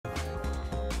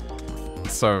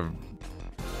So,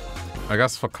 I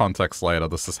guess for context later,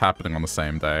 this is happening on the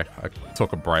same day. I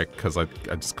took a break because I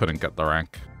just couldn't get the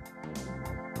rank.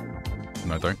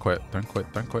 No, don't quit, don't quit,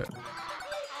 don't quit.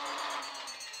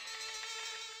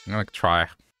 I'm gonna try.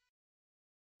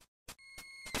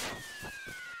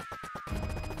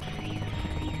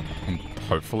 And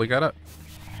hopefully get it.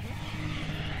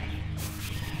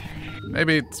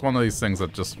 Maybe it's one of these things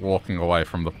that just walking away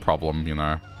from the problem, you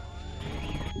know,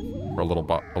 for a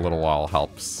little while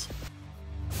helps.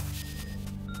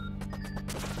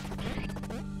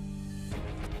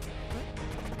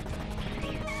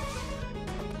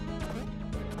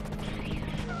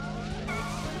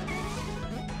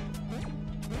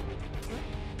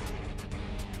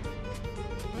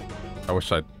 I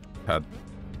wish I had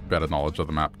better knowledge of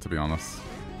the map, to be honest.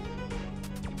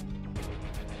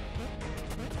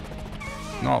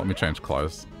 No, let me change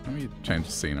clothes. Let me change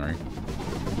the scenery.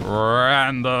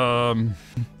 Random!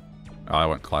 Oh, I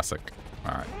went classic.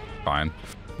 Alright, fine.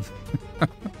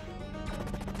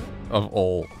 Of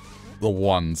all the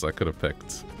ones I could have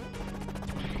picked.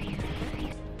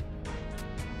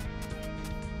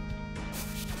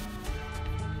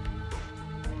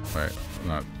 Wait,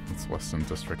 no, it's Western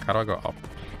District. How do I go up?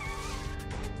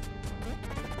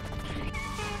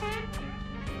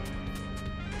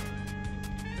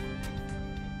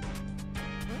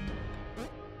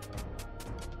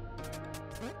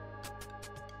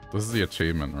 This is the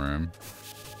achievement room.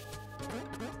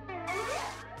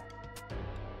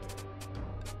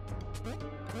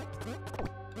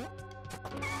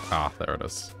 Ah, there it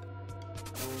is.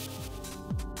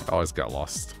 I always get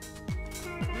lost.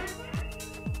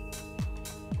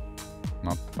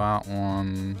 Not that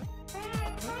one.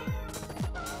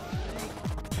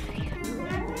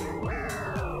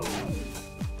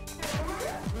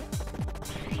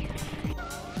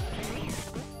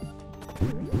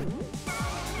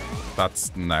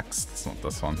 That's next, it's not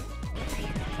this one.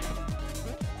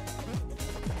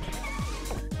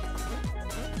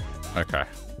 Okay.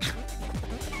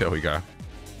 Here we go.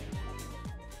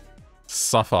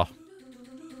 Suffer.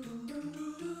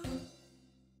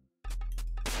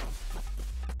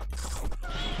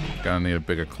 Gonna need a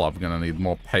bigger club, gonna need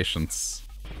more patience.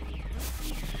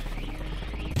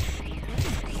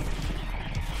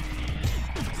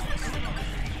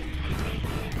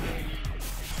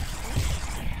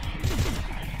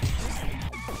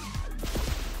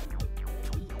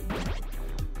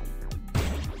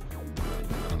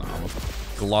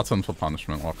 Glutton for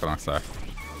punishment, what can I say?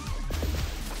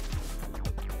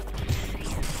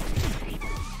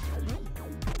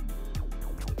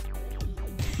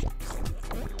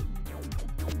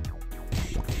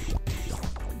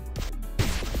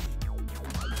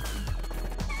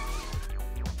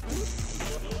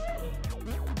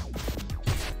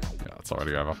 Yeah, it's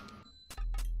already over.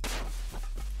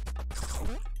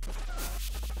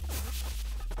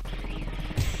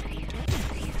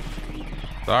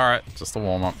 Alright, just a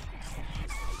warm-up.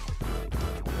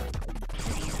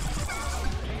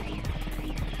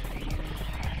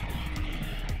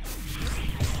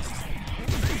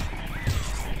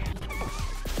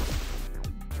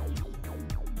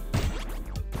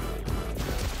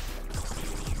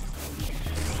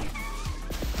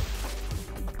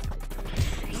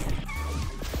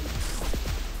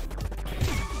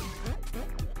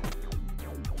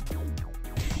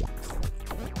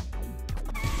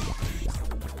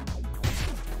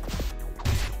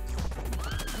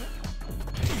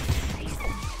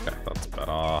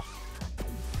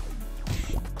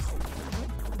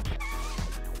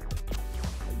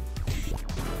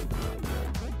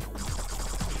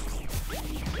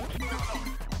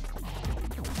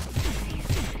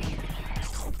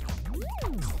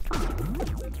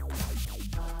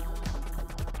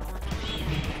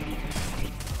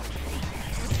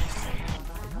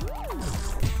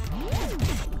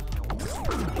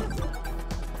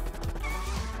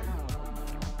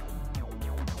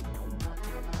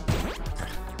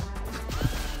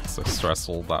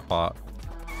 Stressful, that part.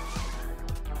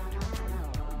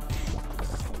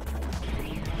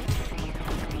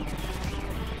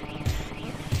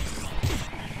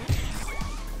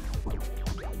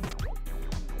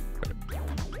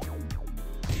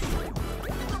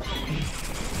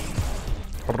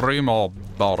 Primo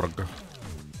Borg.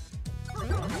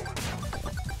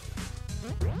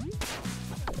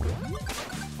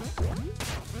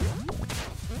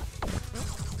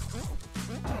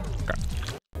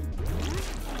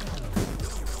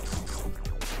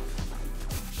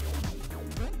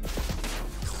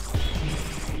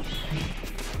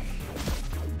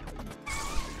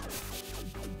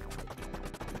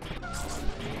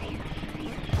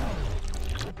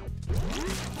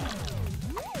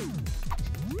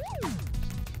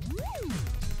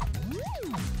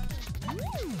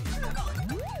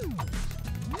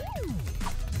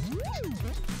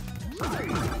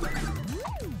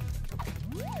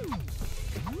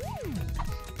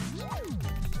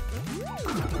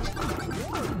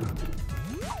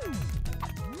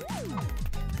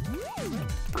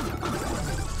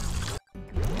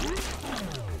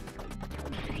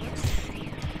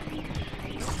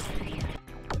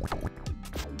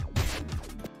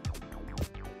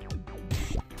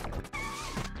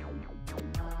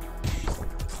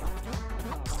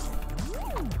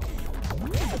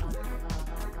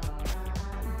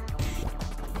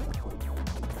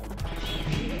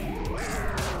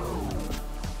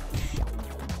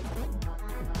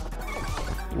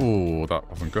 Ooh, that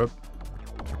wasn't good.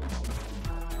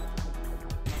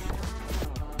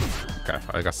 Okay,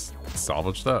 I guess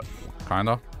salvaged it.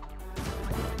 Kinda.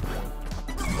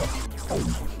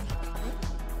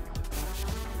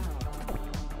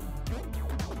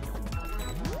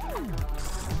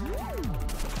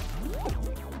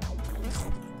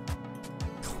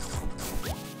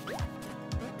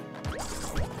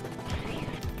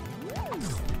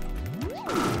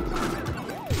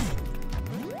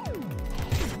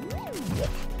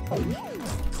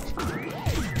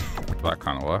 That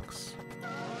kind of works.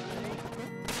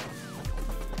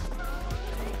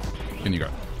 Can you go?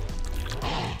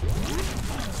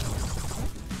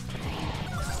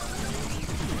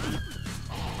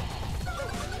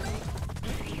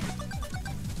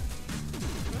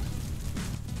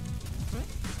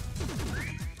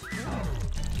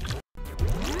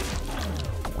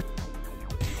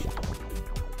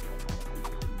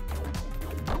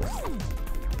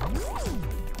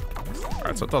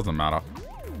 Alright, so it doesn't matter.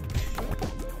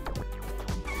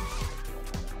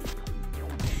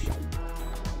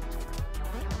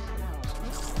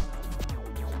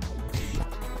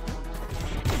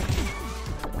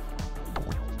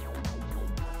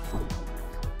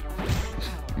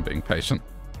 I'm being patient.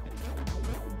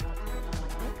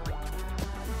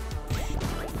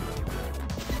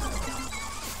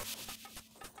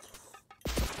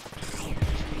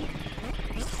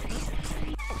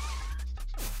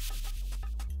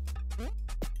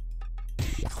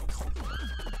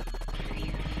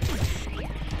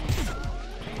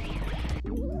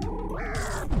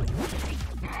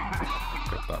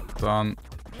 Done.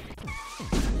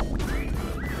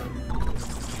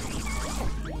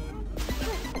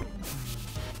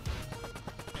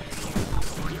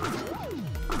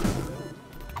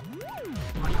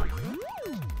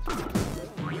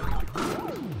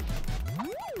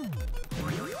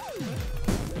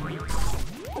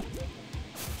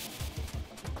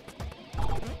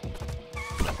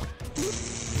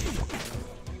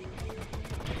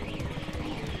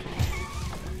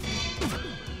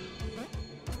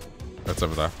 That's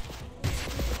over there.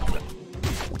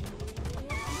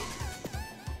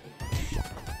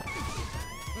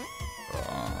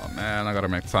 Oh man, I gotta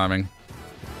make timing.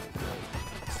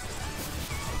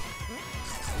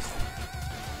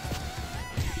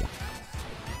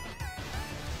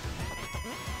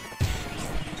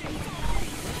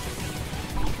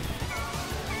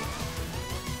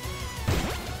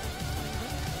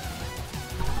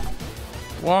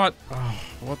 What? Oh,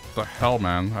 what the hell,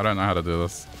 man? I don't know how to do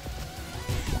this.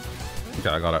 Okay,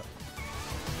 I got it.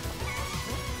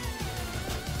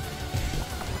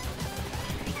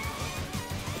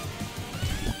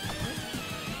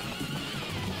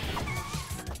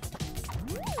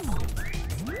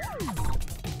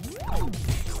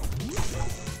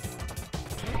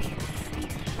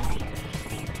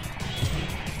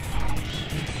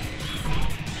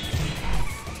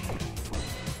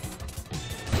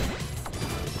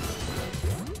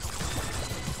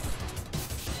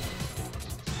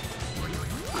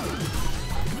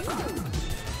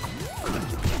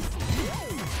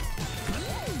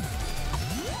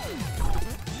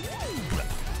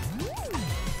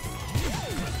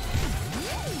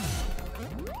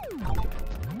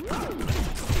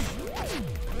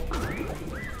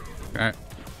 Okay,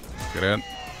 get in.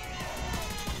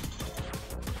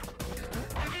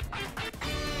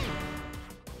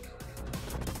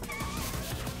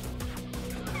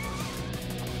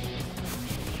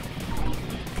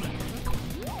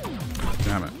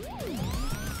 Damn it.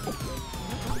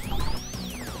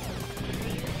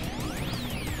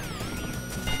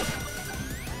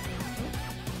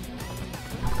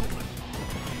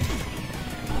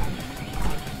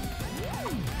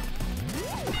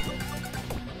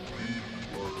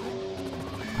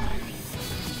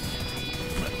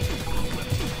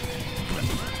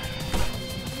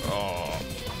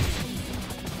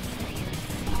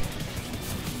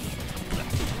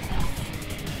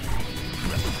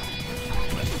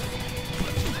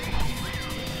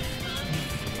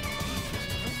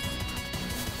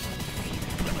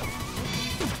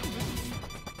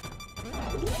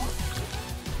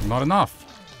 Not enough.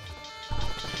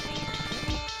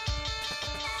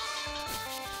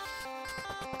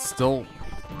 Still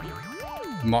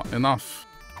not enough.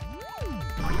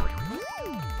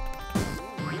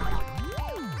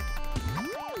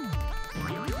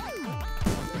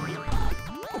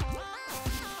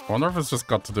 I wonder if it's just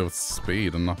got to do with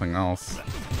speed and nothing else.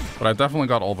 But I definitely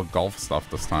got all the golf stuff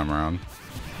this time around.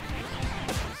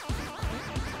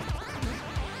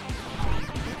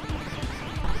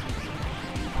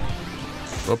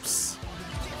 Oops.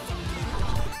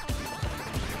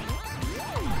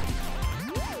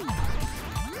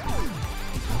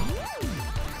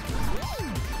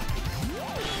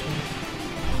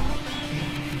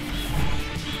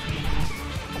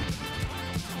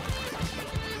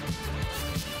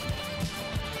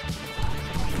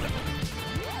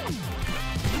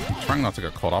 Trying not to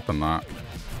get caught up in that.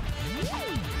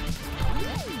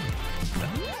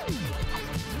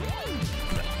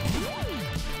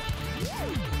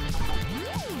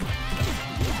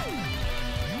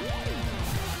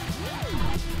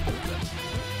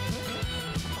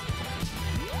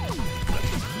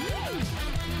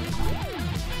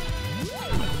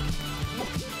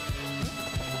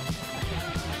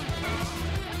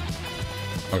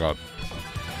 Oh god.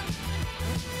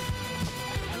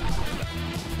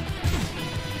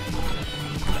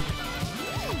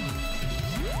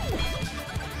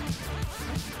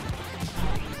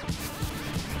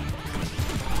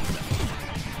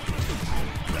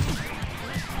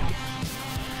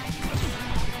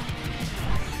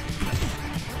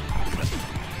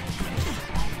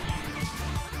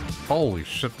 Holy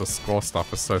shit, the score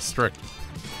stuff is so strict.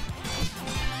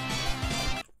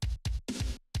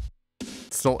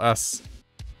 Still S.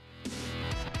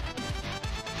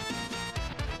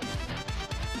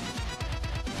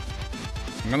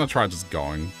 I'm gonna try just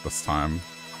going this time.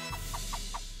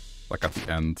 Like at the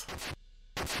end.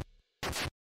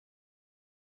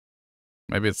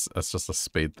 Maybe it's just a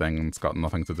speed thing and it's got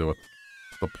nothing to do with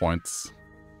the points.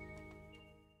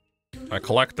 I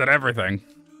collected everything.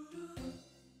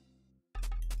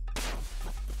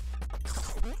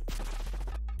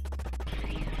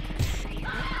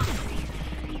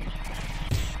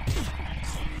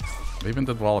 Even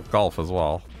did well at golf as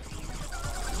well.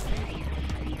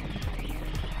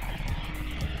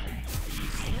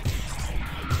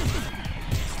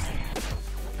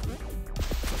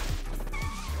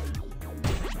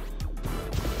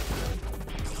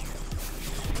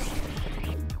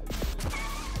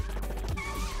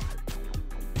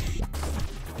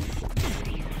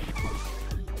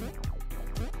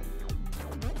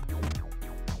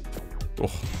 Oh,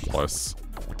 close.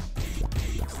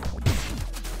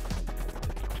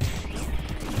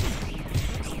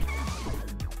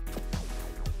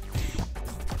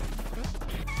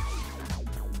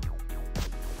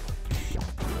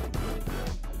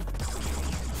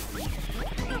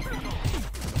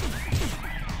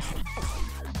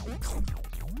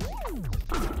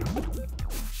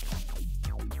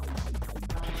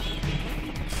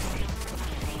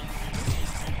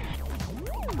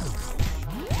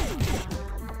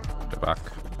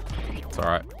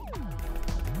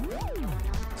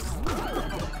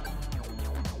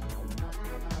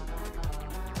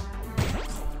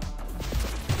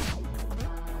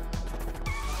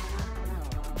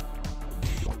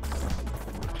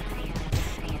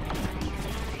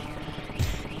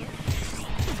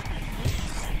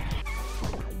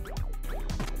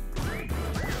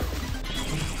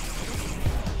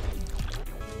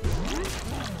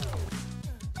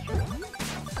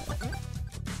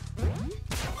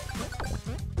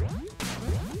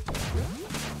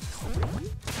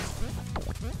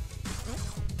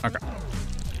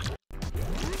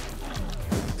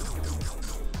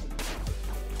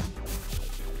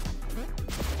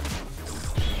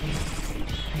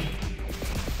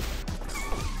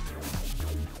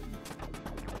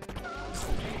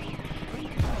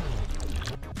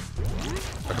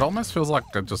 It almost feels like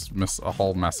I just missed a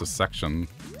whole massive section.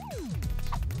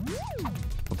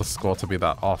 For the score to be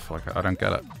that off, like, I don't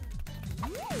get it.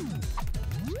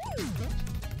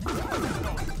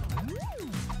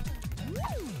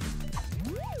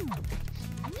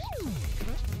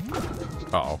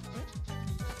 Uh-oh.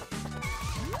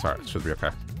 It's alright, it should be okay.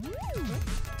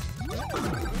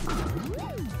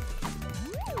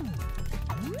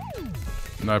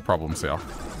 No problems here.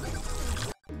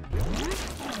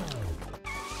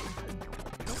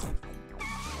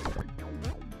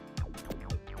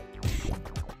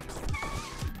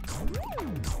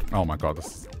 Oh my god,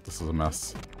 this is a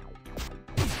mess.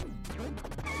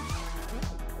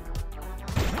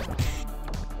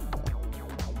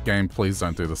 Game, please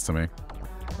don't do this to me.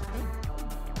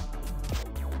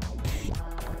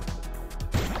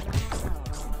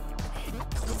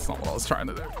 That's not what I was trying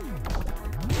to do.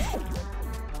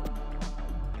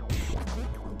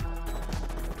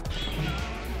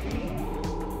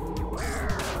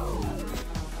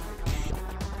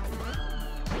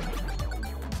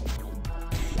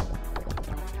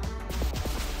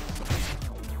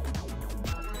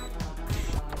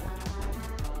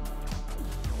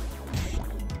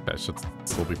 Should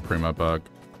still be primo bug.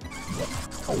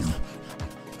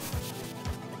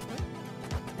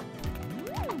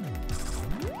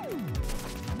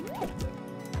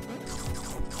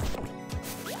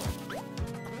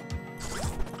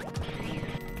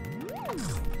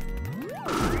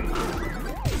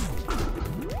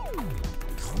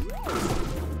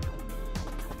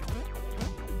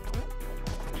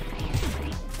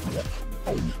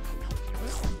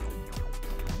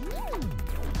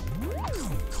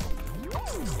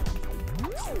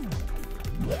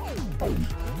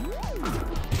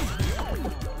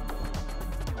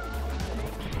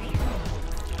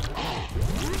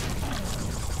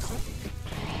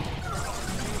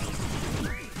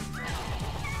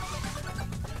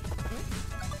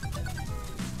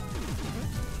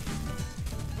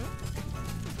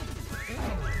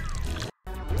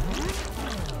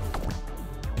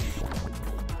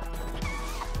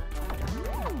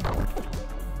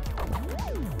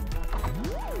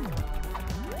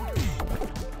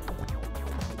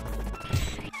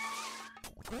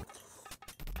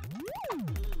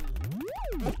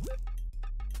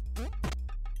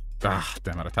 Ah,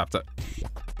 damn it, I tapped it.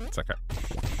 It's okay.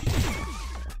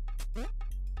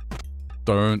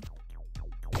 Don't.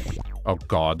 Oh,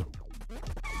 God.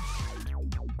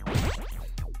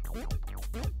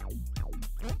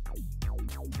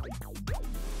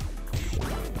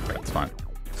 Okay, it's fine.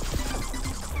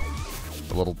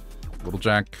 A little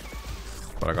jank,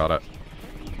 but I got it.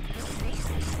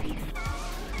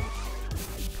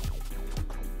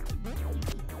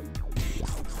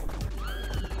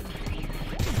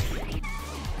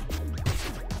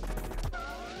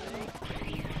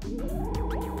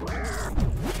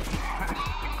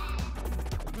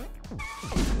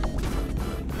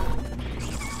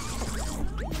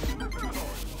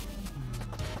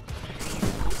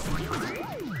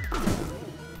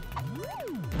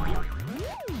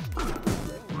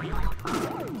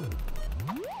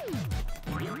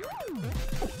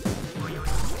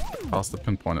 If I was to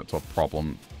pinpoint it to a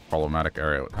problematic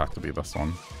area, it would have to be this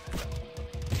one.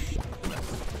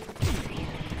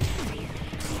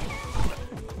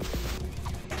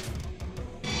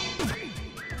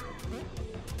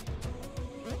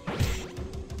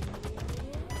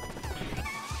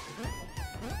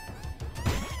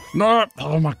 No!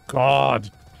 Oh my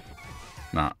God!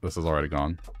 Nah, this is already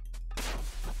gone.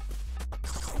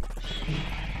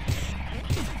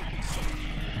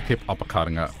 I keep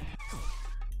uppercutting it.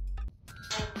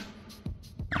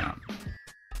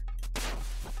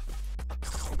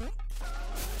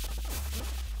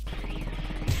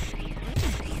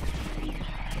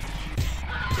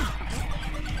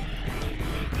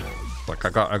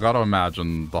 I gotta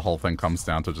imagine the whole thing comes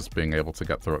down to just being able to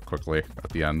get through it quickly at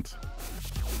the end.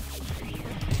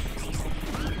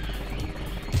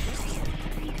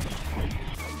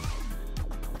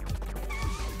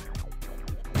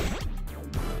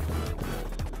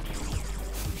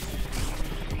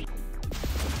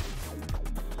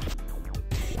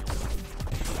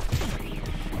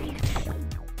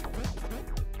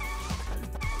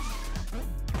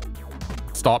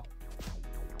 Stop.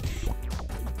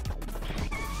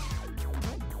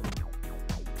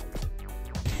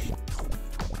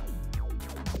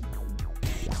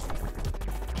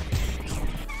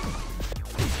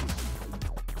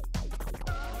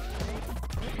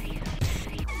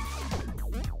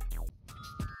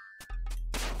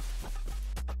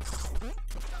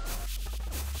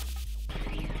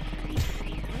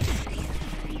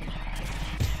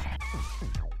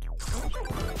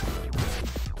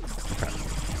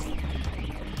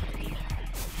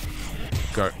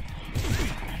 Go.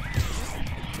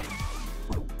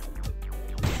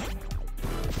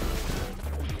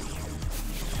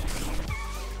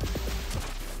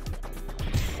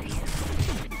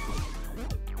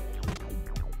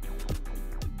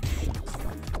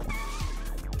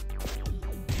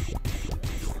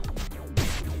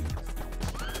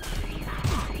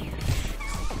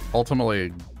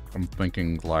 Ultimately, I'm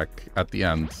thinking, like, at the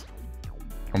end,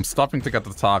 I'm stopping to get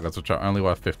the targets, which are only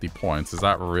worth 50 points. Is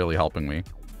that really helping me?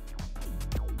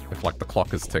 If, like, the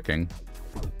clock is ticking.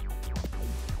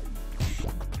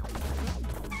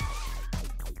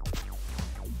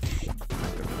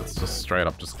 Let's just straight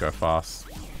up just go fast.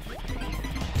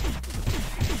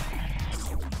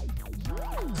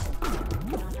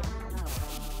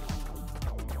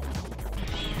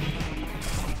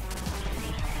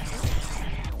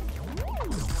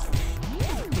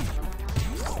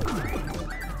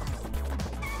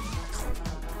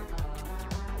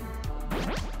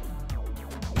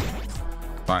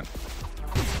 Fine.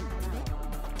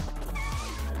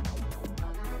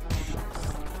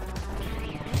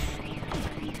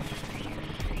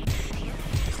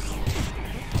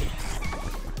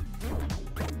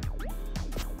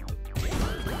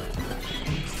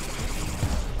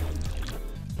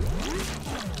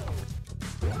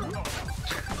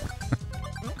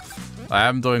 I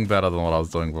am doing better than what I was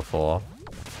doing before.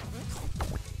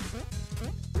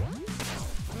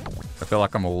 I feel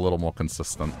like I'm a little more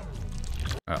consistent.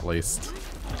 At least.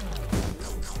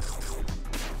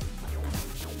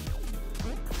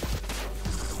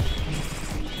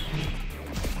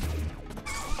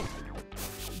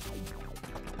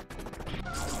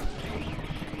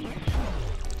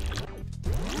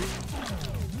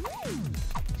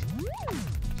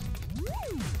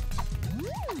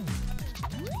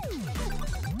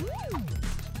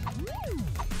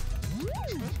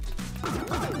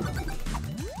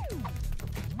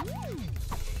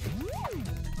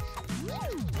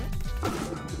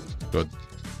 Good.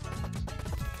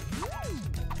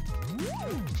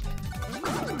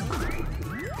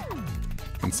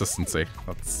 Consistency.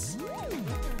 That's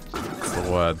the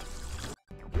word.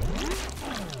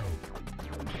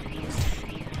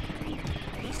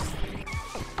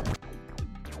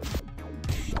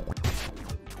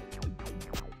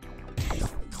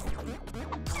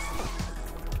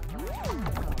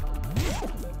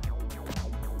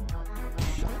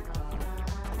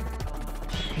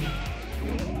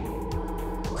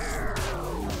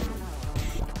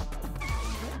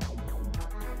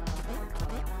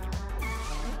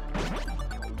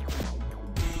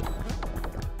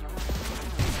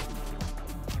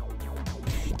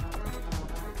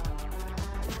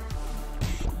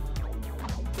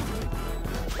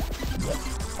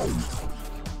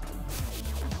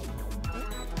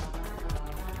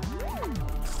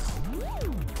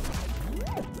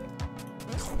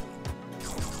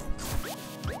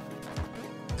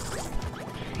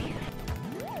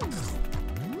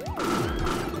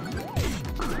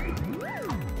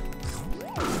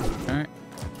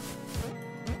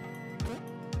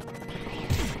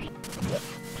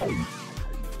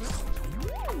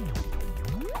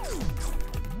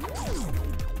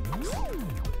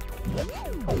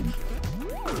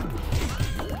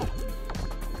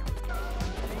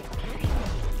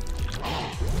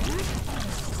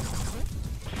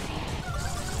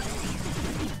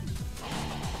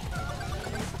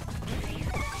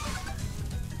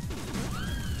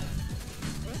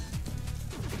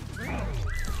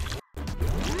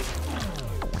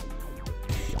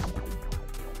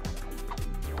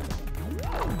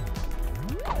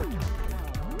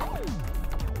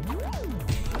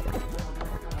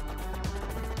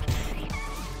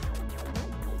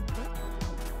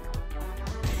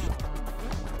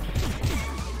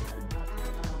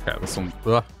 This one,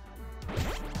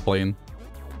 plain.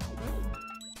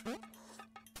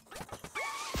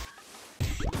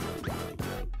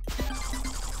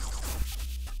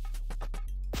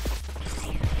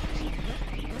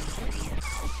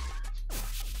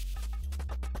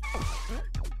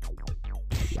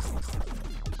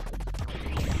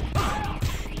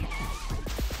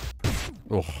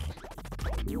 Oh.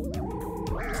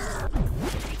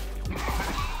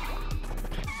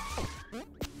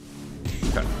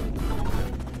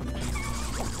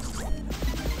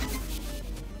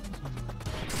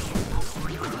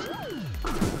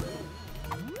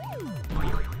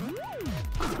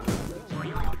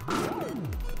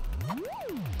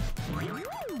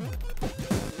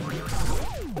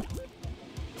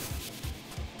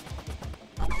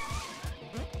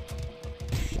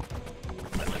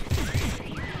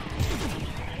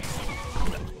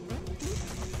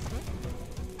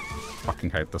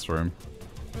 Hate this room.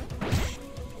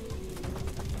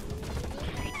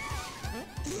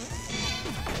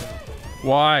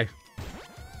 Why?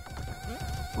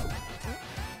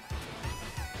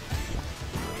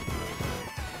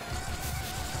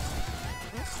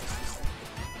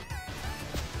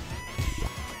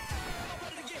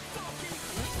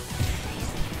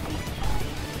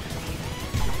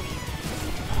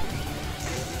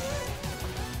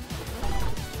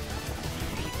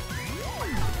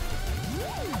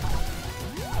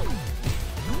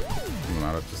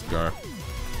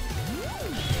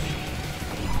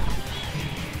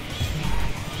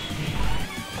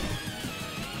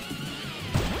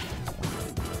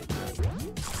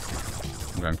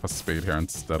 Speed here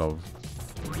instead of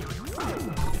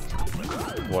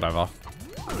whatever.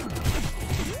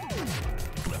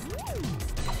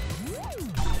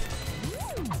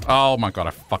 Oh my god, I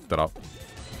fucked it up.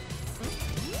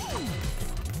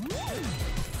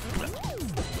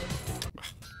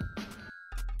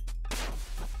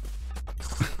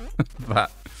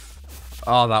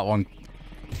 That one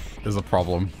is a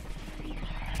problem.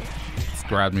 It's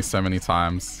grabbed me so many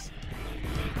times.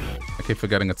 I keep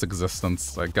forgetting its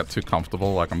existence. I get too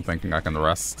comfortable, like I'm thinking I can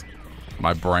rest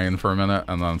my brain for a minute,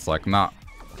 and then it's like, nah.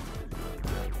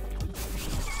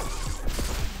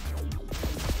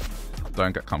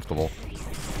 Don't get comfortable.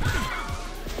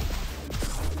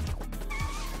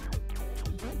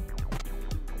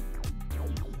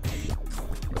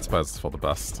 I suppose it's for the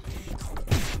best.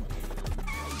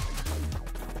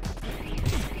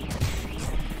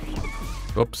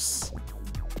 Oops.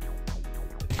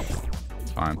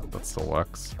 It's fine, that still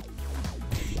works.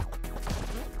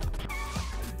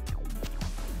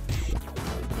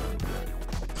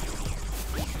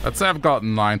 I'd say I've got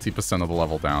 90% of the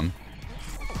level down.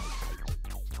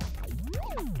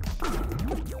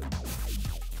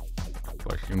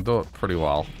 Like, you can do it pretty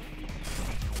well.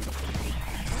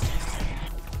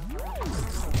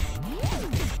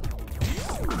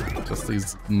 Just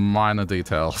these minor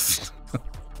details.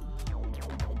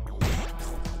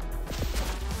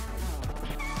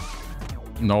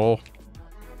 No.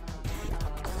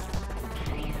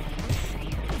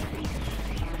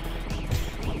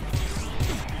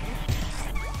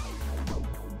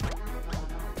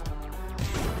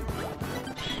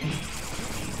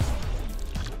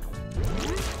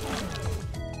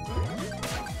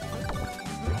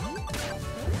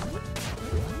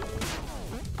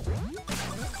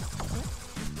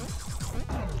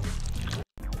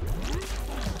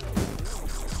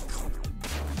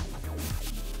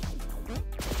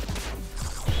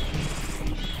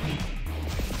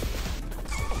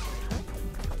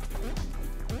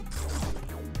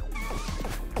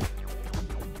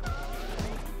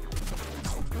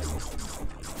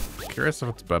 Curious if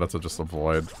it's better to just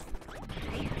avoid.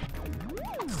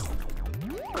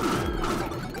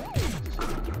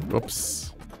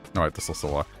 Whoops. No, wait, this will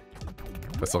still work.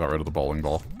 I still got rid of the bowling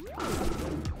ball.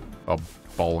 A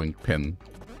bowling pin.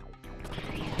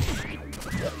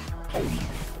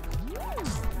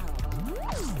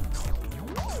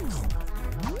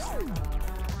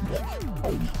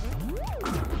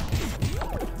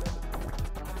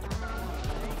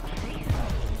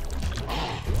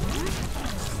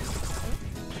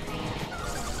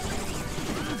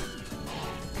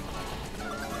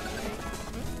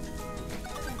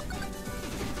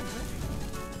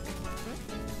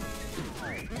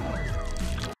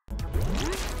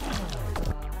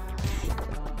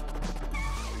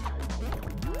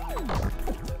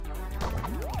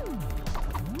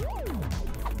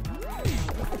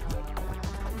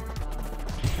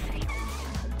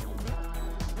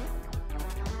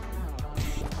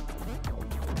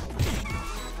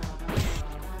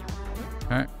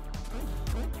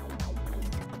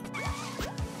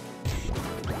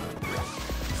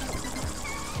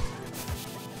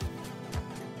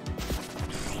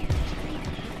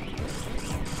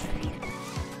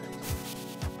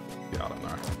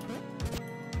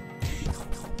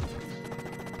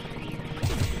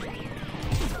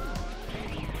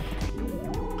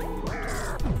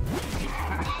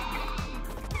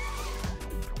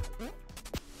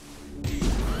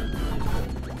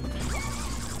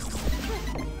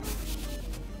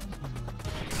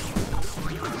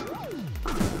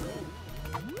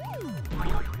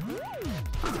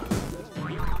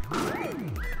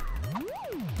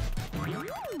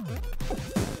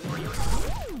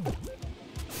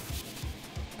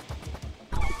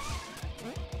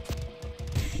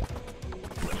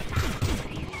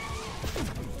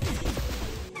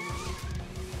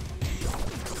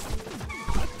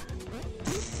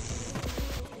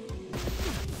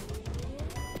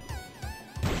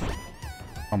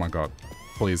 Oh my god.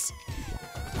 Please.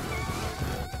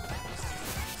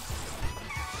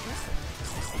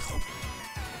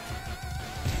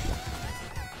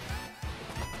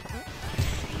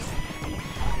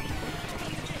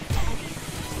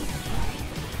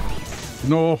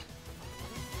 No.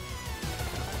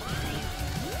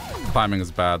 Timing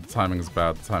is bad. Timing is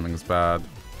bad. Timing is bad.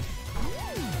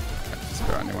 Okay, just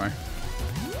go anyway.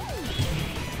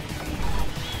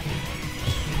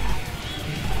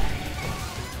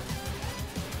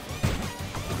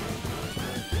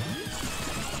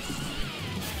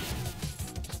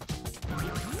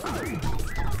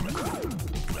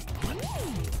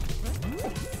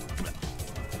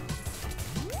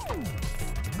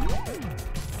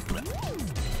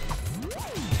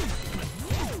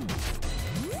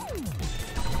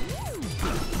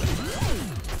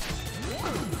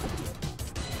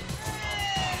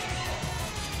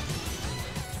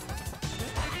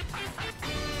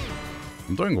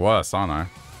 I'm doing worse, aren't I?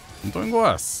 I'm doing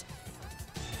worse.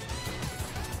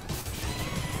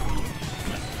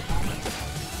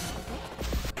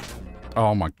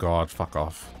 Oh my god, fuck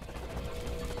off.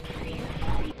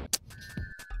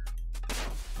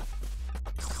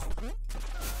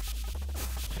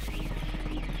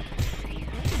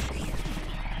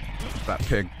 That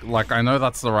pig. Like, I know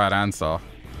that's the right answer.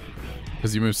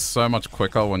 Because you move so much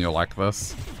quicker when you're like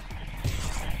this.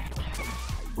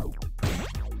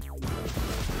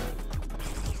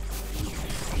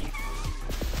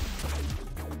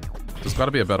 There's got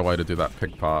to be a better way to do that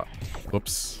pig part.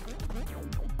 Whoops.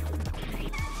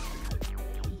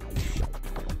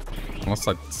 Unless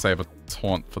I save a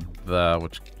taunt for there,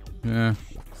 which... yeah.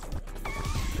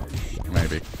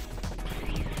 Maybe.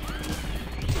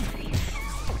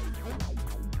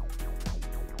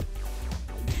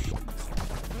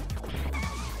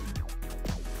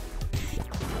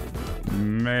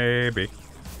 Maybe.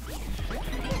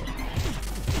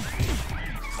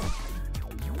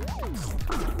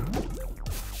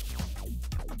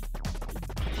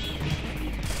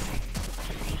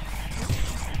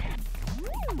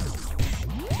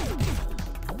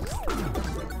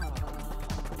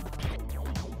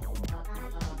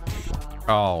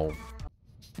 Oh.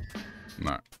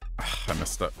 No. I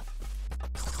missed it.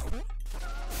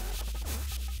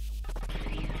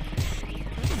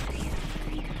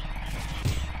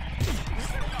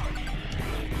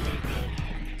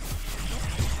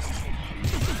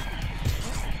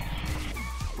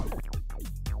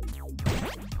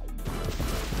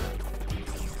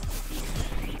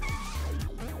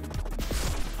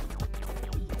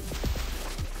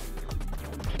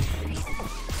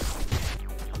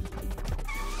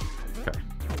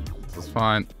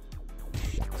 Fine.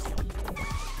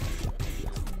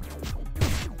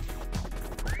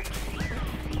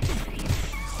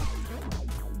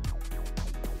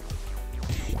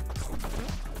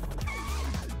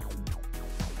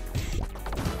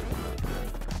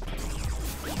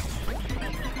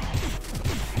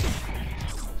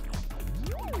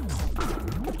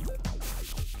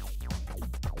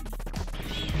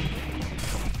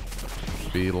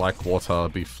 Be like water,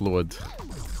 be fluid.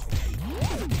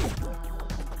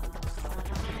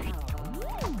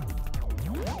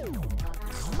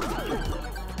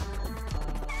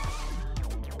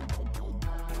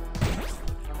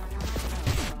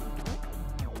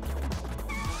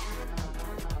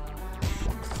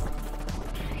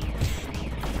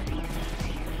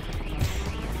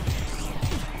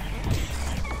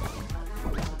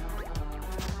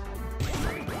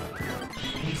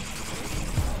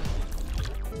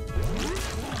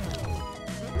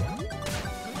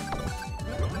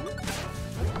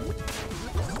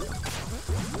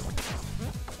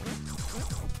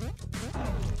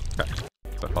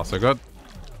 So good.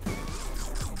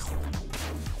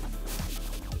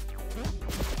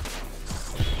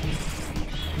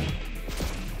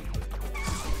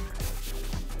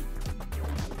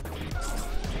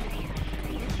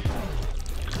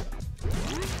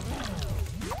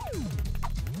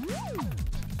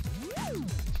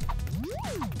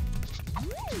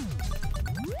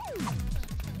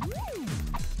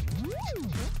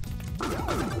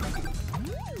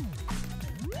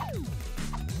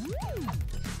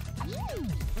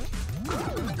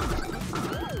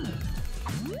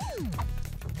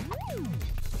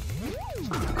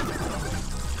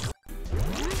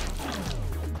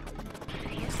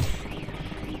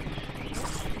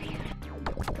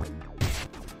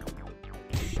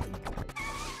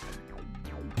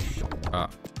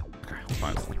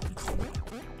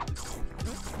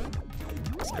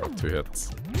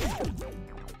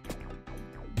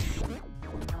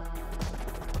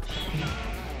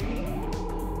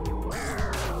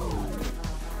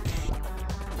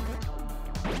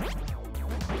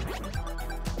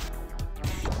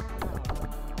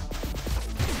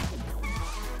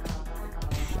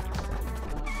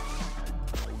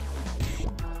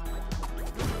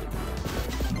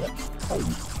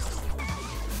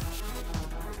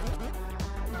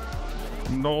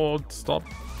 No, stop.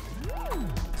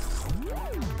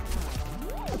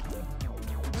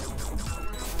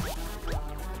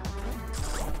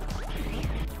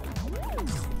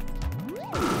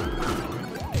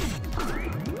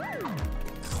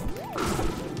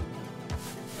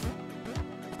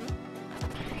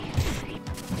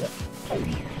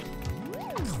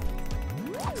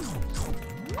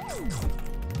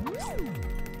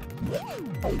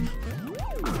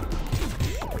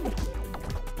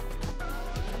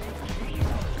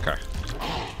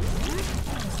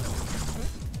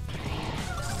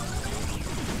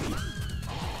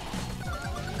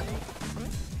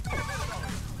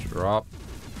 Drop.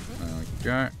 There we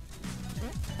go.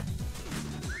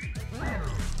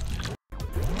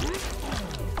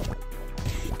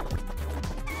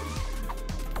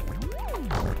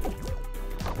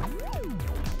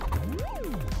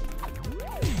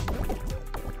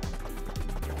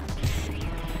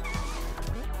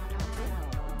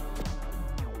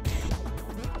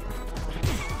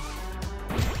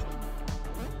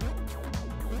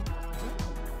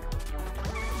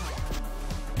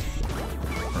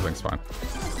 Everything's fine.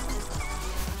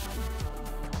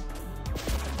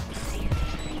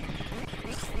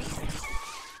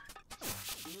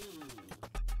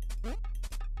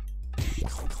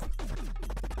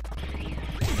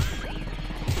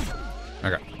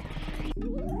 Okay.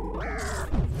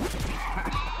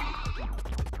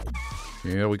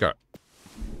 Here we go.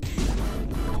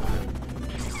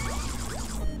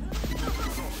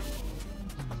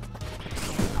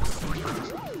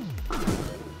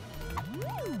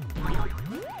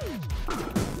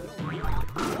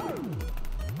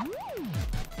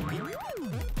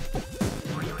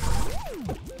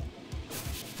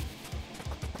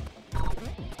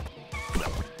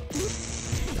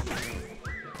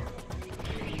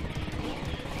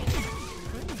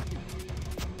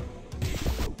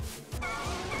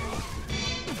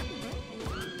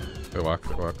 It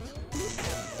worked, it worked.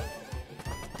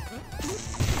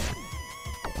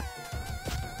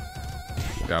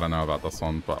 Yeah, I don't know about this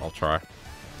one, but I'll try.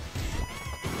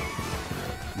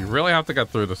 You really have to get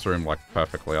through this room, like,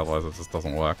 perfectly, otherwise it just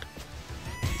doesn't work.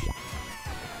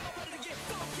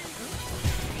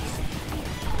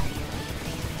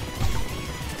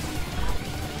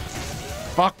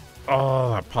 Fuck!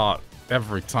 Oh, that part.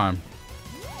 Every time.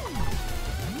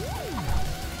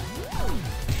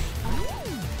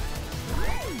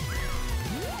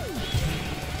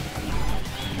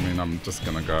 I mean, I'm just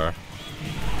gonna go.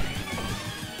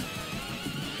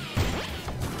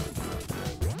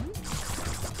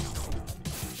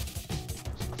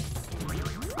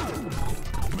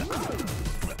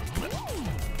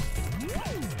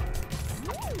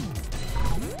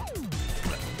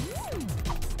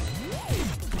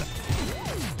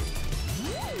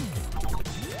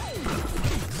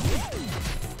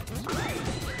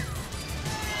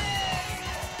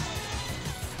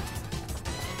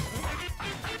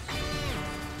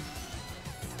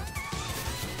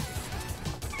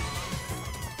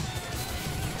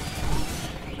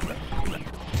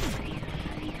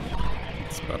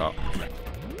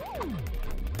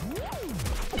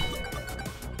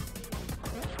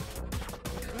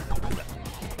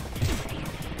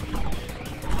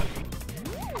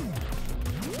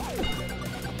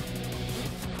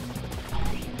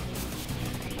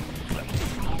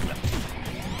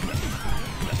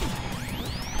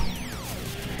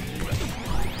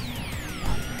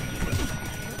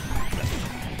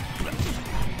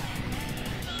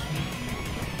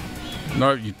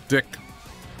 No, you dick.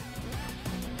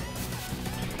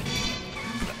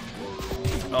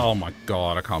 Oh my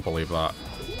god, I can't believe that.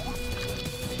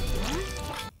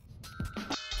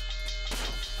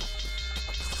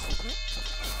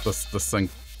 This thing.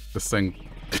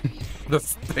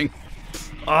 This thing.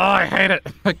 Oh, I hate it.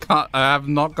 I have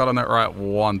not gotten it right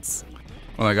once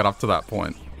when I got up to that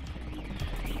point.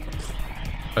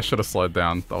 I should have slowed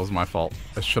down. That was my fault.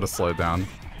 I should have slowed down.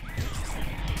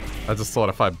 I just thought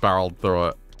if I barreled through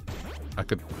it, I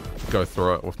could go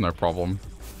through it with no problem.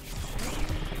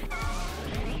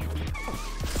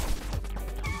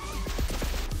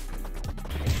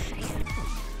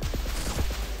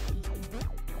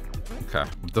 Okay,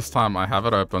 this time I have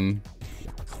it open.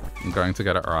 I'm going to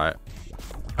get it right.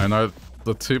 I know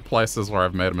the two places where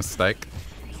I've made a mistake,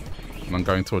 and I'm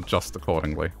going to adjust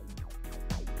accordingly.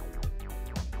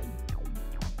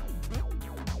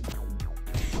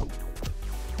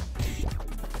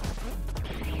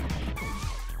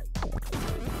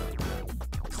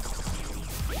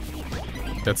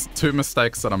 It's two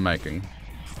mistakes that I'm making.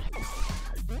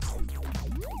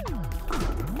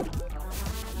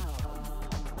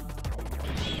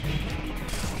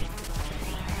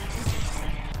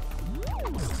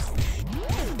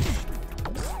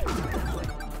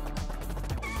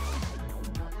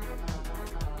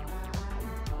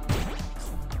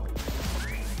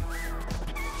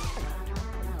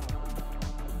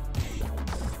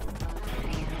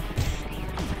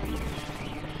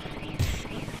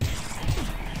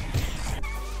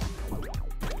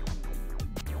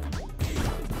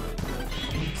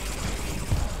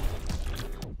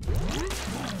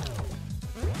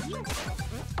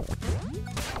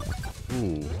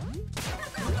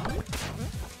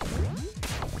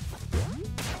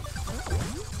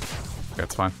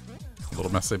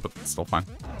 Messy, but still fine.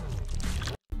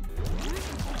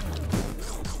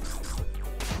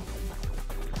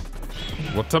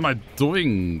 What am I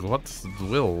doing? What's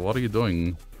Will? What are you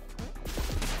doing?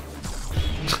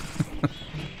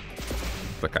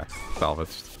 Okay,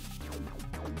 salvaged.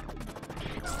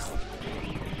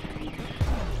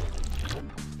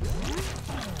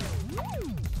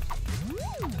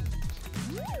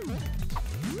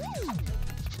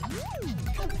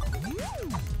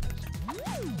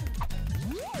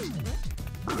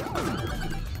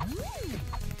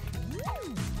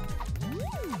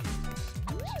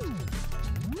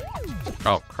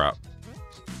 Oh, crap.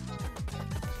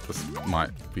 This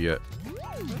might be it.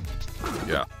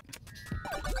 Yeah.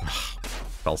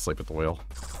 Fell asleep at the wheel.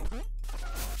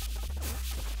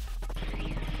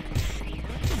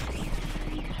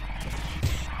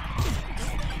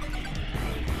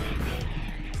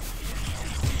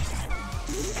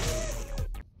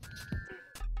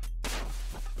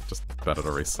 Just better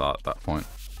to restart at that point.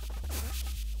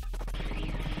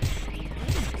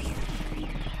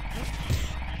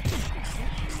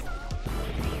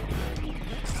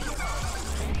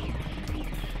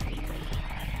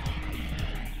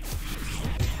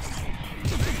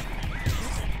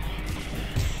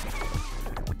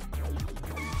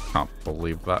 Can't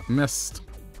believe that missed.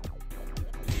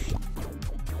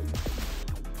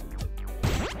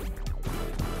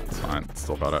 Fine,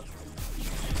 still got it.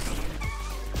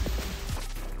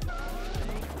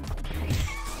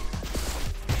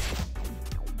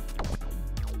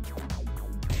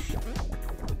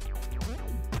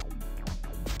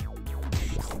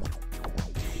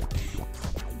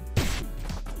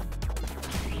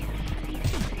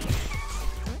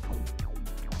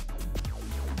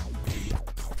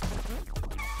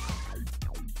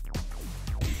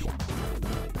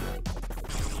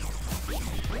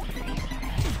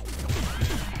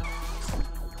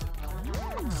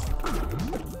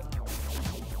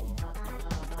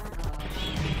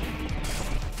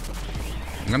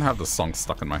 I'm gonna have this song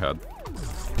stuck in my head.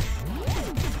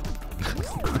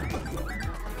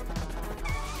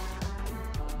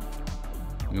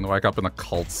 I'm gonna wake up in a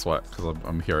cold sweat because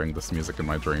I'm hearing this music in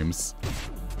my dreams.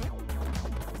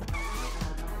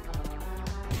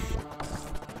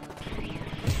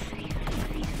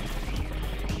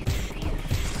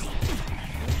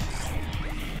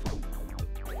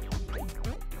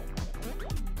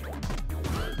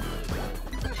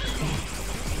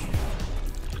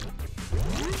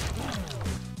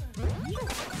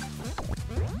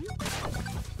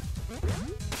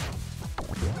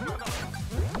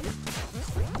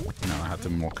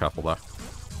 Careful there.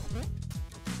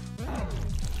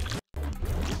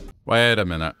 Wait a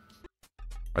minute.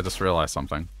 I just realized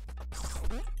something.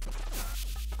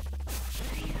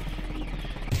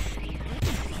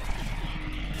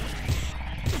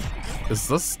 Is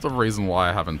this the reason why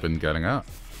I haven't been getting it?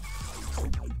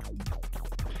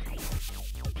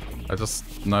 I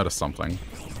just noticed something.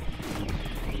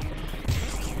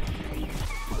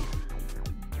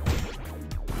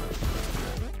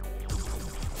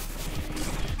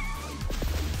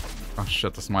 Oh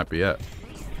shit, this might be it.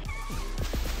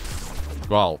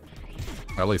 Well,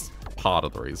 at least part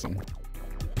of the reason.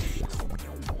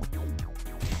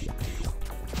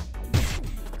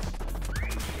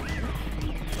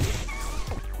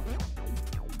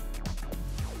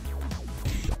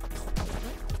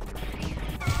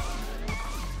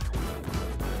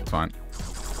 It's fine.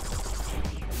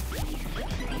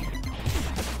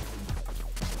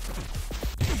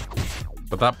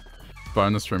 But that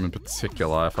bonus room in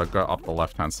particular, if I go up the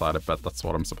left-hand side, I bet that's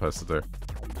what I'm supposed to do.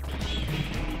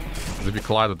 Because if you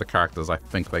collide with the characters, I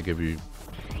think they give you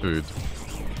food.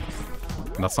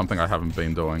 And that's something I haven't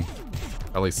been doing.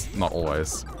 At least, not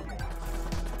always.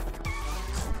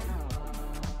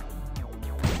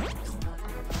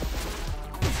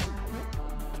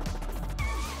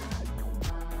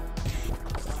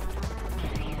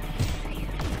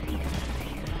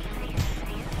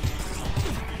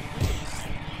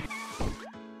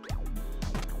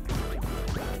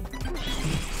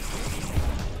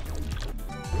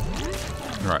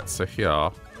 Right, so here...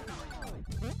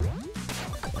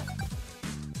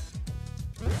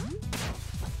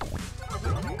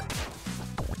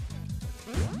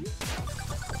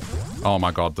 Oh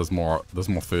my god, there's more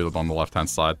food on the left-hand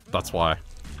side. That's why.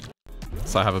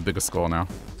 So I have a bigger score now.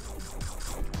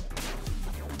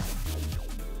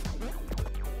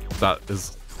 That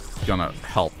is gonna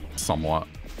help somewhat.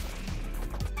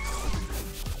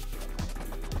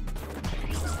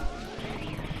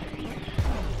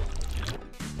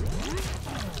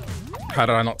 How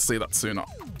did I not see that sooner?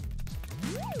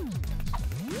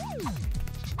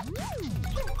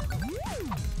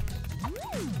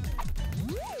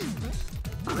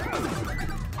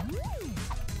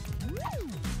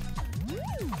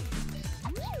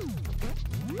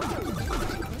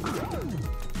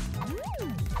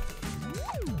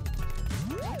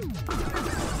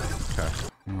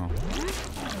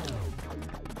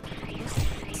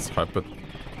 Hope it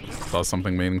does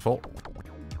something meaningful.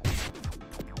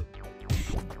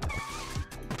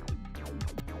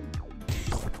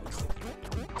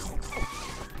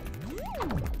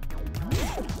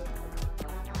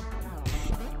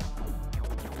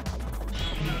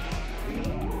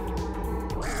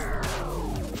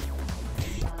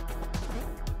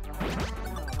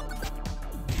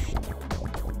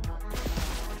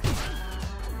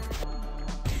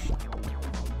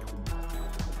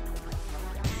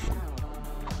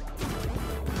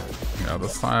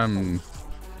 I'm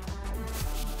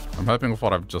hoping with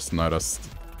what I've just noticed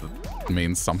that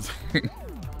means something.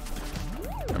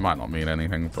 It might not mean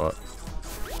anything, but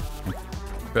I'm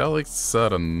fairly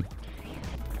certain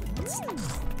it's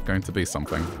going to be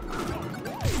something.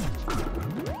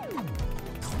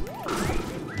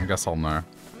 I guess I'll know.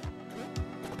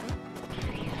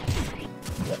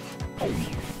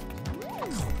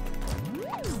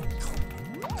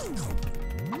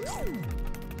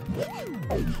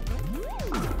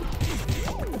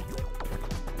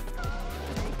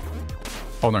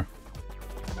 Oh no.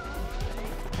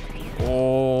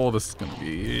 Oh, this is gonna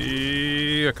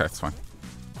be... Okay, it's fine.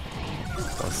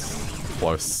 That was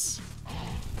close.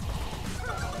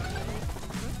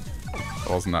 That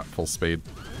wasn't at full speed.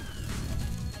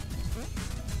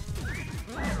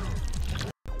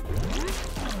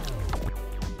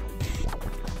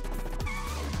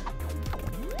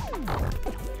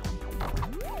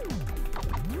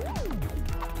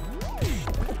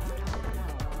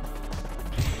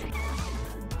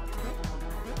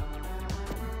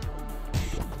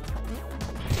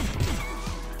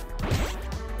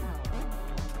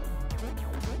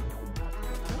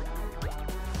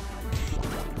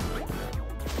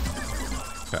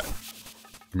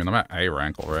 I'm at A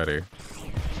rank already.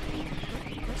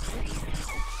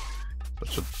 That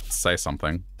should say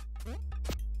something.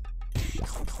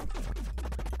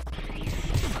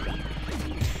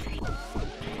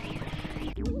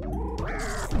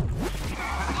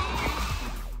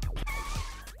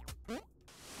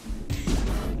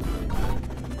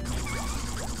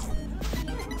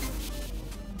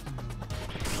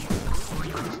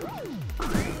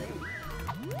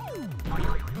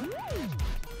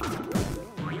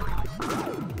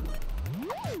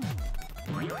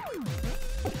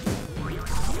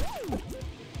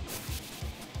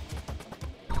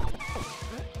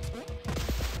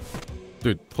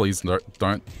 Dude, please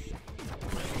don't.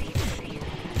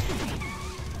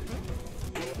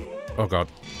 Oh god.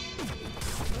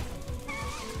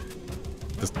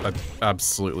 I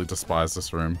absolutely despise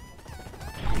this room.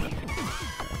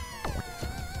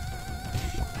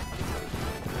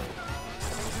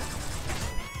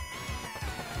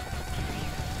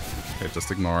 Okay,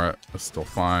 just ignore it. It's still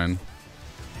fine.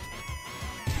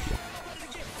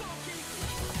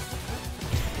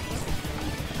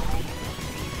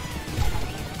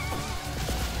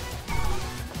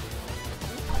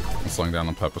 Slowing down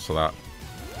on purpose for that.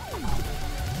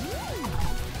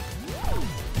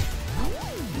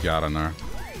 Yeah, I don't know.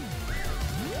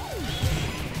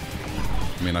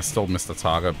 I mean, I still missed the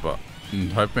target, but I'm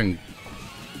hoping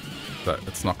that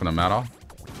it's not gonna matter.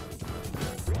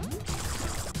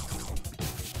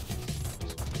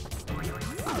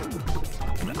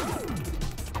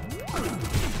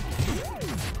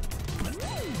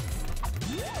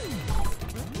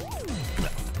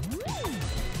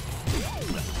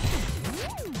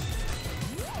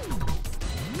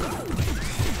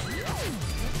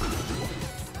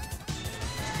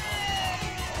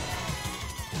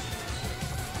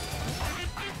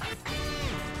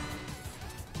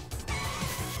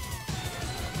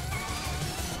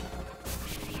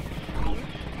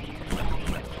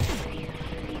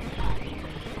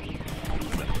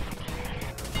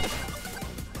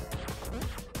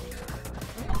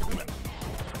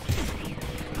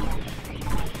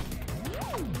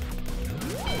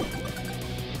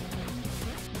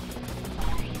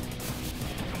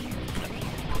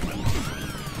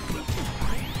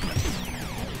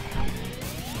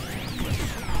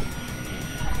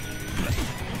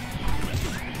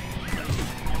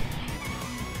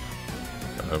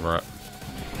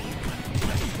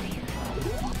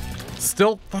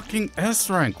 Still fucking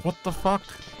S rank. What the fuck?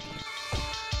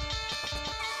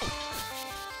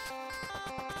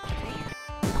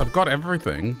 I've got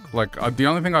everything. Like, the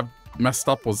only thing I've messed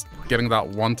up was getting that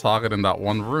one target in that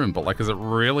one room. But, like, is it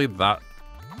really that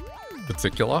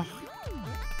particular?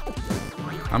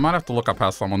 I might have to look up how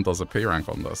someone does a P rank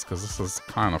on this, because this is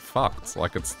kind of fucked.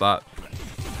 Like, it's that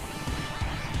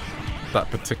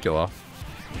particular.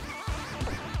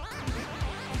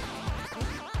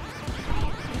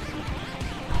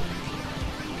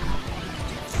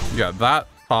 Yeah, that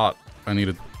part I need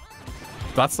to...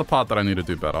 That's the part that I need to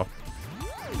do better.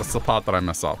 That's the part that I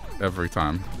mess up every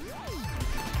time.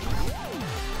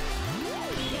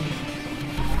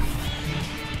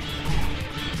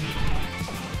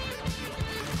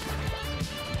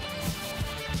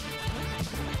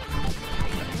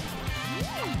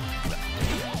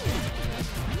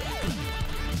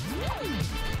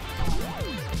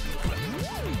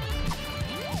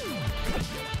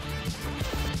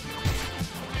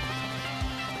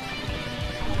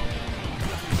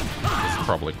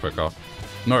 Probably quicker.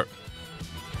 No.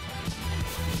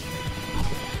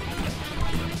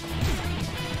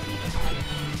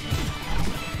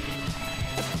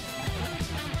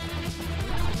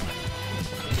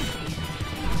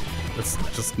 It's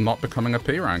just not becoming a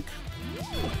P rank.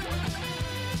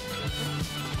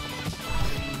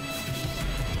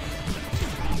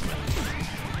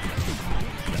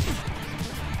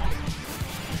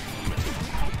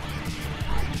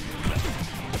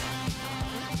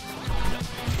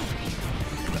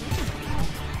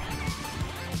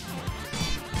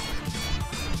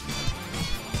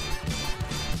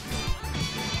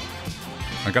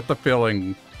 I got the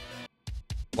feeling,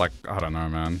 like, I don't know,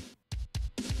 man.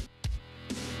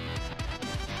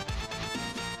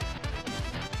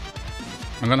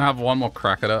 I'm gonna have one more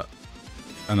crack at it,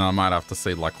 and then I might have to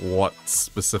see, like, what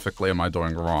specifically am I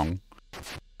doing wrong?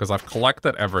 Because I've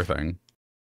collected everything.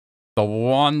 The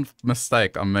one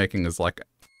mistake I'm making is, like,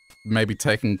 maybe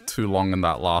taking too long in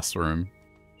that last room.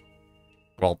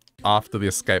 Well, after the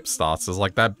escape starts, there's,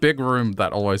 like, that big room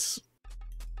that always...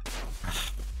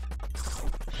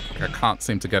 I can't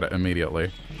seem to get it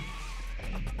immediately.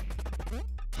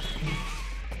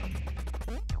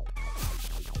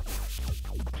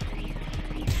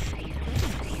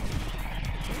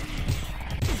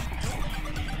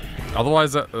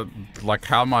 Otherwise, like,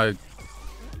 how am I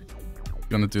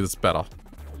gonna do this better?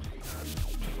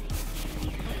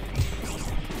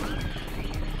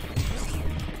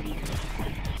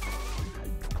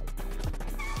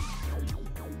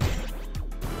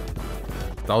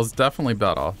 That was definitely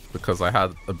better because I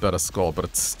had a better score, but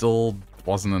it still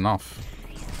wasn't enough.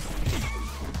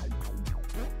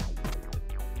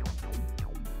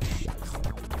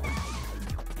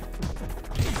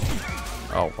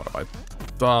 Oh, what have I...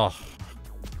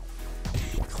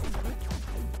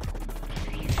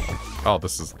 Oh,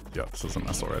 this is... Yeah, this is a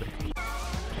mess already.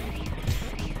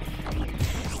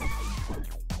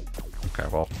 Okay,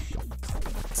 well...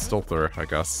 It's still through, I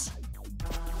guess.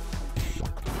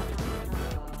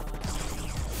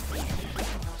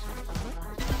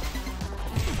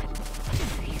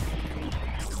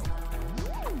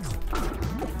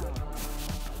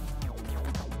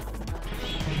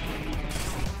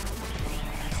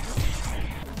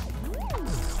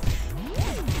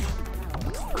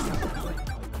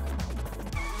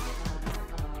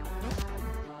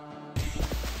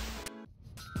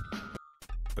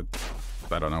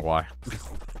 I don't know why.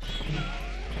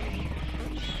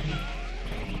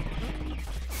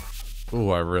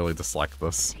 Ooh, I really dislike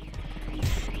this.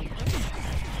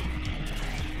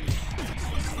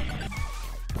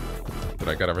 Did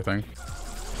I get everything?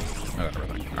 I got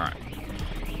everything. Alright.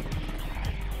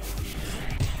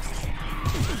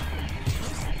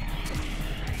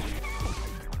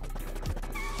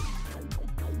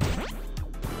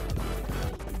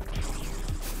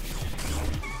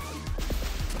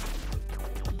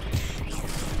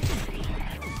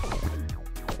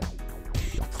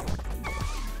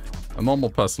 A normal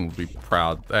person would be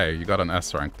proud. Hey, you got an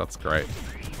S rank. That's great.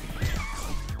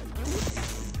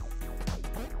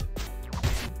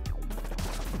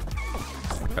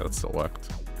 Okay, that still worked.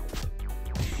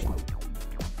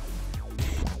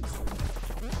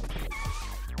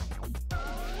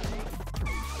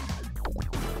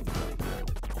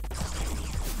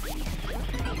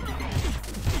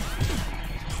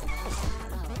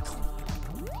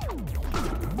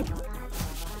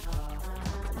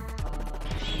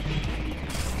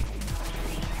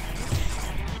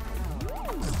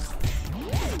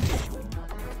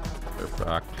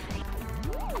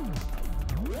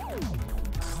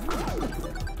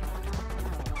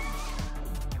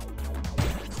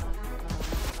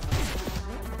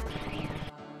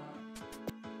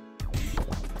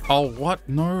 Oh, what?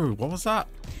 No. What was that?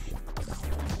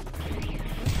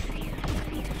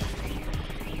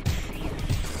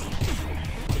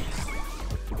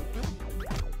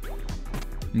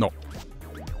 No.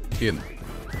 In.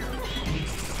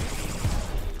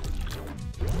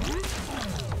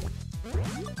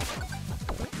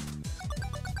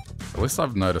 At least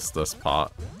I've noticed this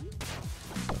part.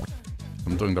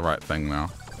 I'm doing the right thing now.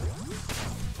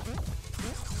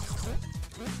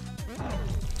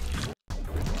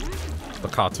 The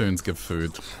cartoons give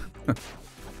food.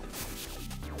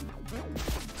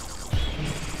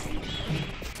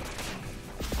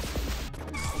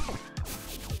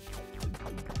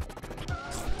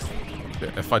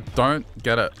 If I don't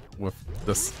get it with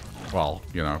this, well,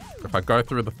 you know, if I go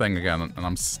through the thing again and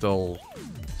I'm still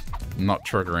not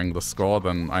triggering the score,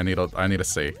 then I need a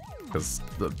C, because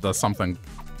there's something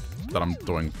that I'm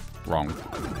doing wrong.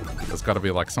 There's got to be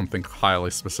like something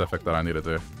highly specific that I need to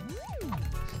do.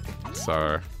 So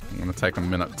I'm gonna take a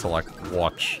minute to like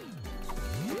watch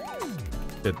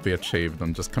it be achieved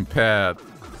and just compare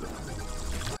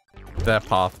their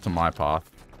path to my path.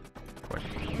 Like,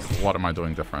 what am I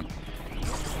doing different?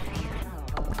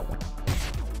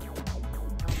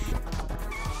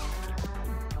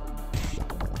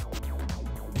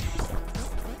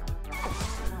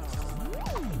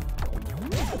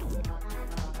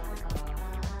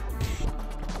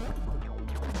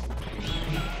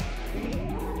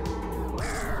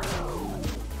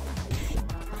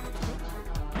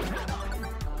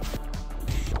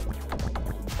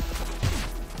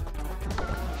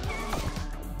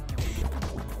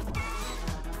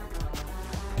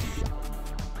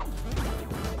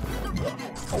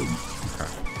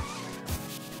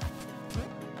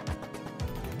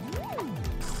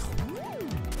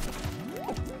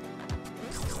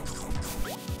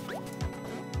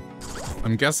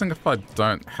 I'm guessing if I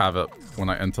don't have it when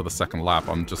I enter the second lap,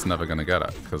 I'm just never gonna get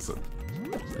it, because it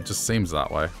just seems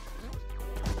that way.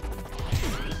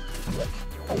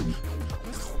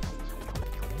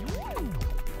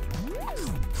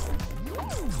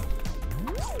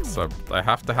 So I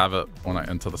have to have it when I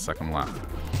enter the second lap.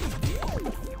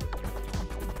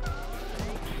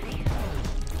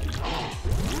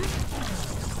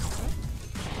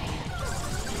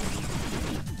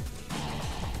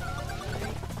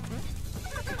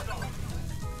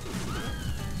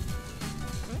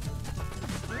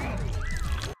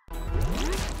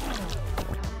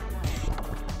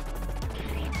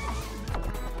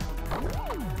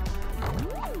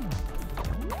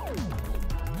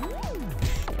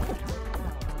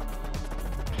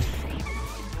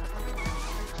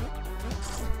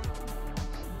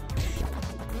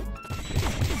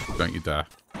 Don't you dare.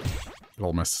 You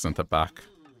almost sent it back.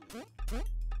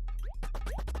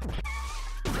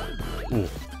 Ooh.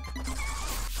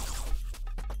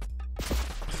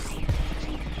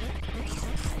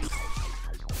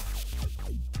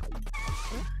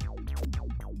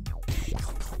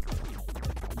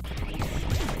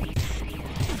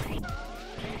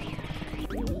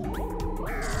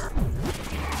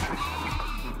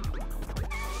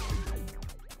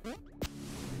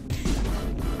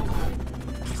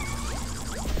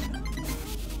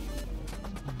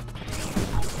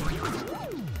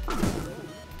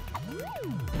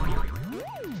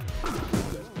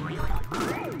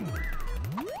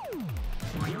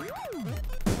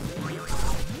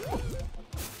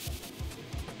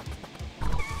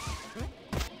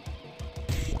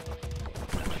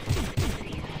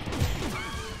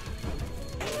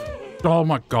 Oh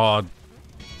my god.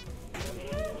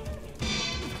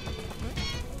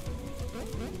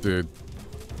 Dude.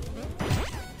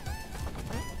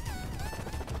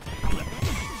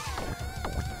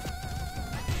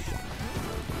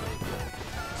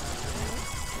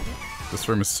 This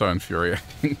room is so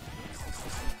infuriating.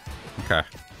 Okay.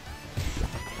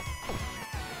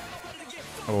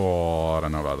 Oh, I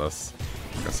don't know about this.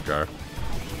 Let's go.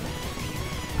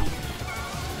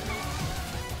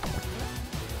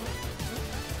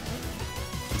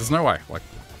 There's no way, like...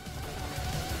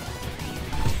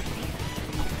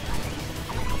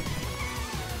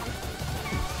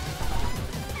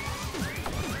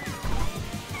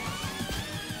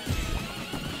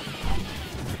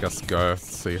 I guess go,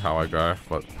 see how I go,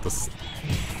 but this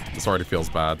already feels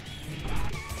bad.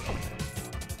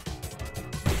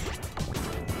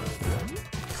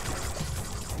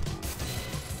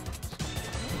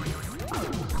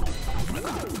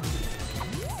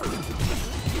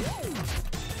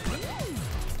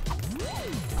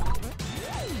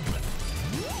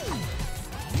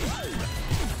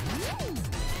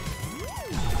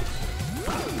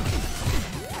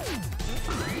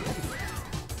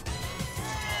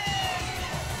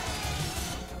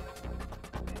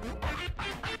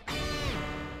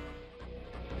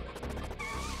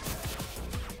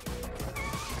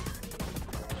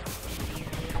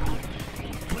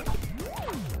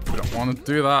 Want to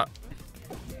do that.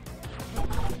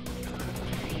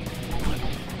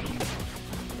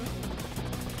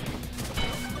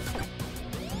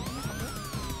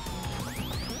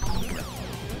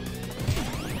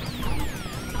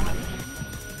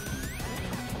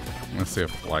 Let's see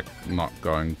if, like, not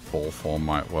going full form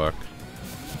might work.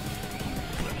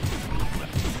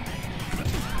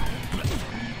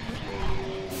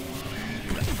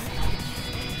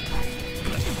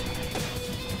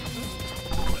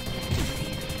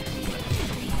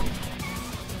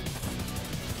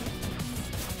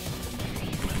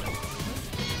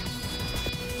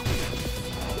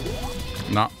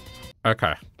 No.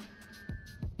 Okay.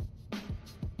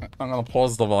 I'm gonna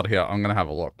pause the VOD here. I'm gonna have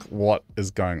a look. What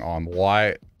is going on?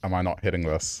 Why am I not hitting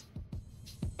this?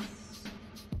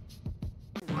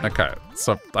 Okay,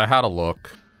 so I had a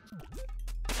look.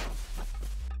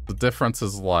 The difference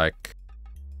is like...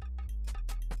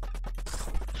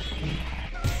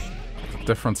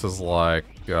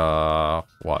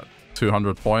 what?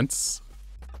 200 points?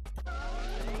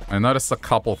 I noticed a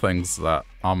couple things that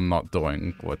I'm not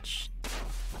doing, which...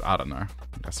 I don't know. I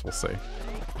guess we'll see.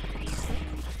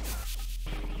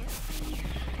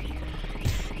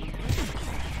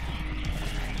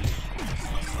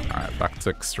 Alright, back to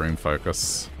extreme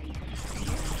focus.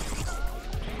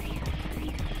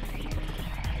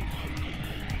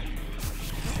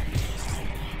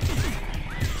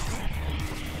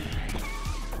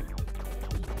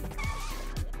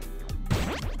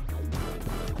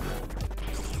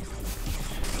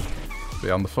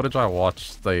 Yeah, on the footage I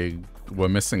watched, they were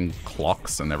missing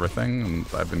clocks and everything, and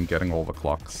I've been getting all the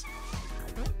clocks.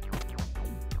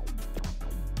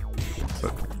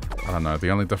 I don't know. The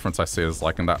only difference I see is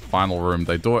like in that final room,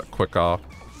 they do it quicker.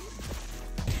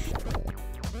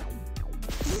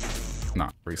 Nah,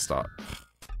 restart.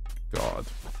 God.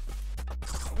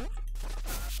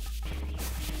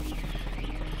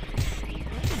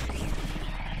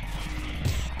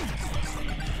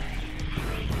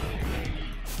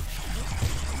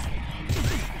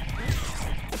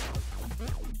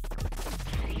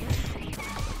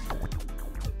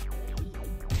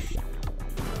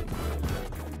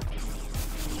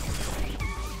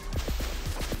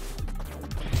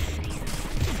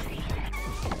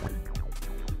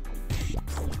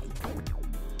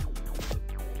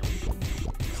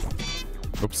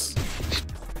 Oops.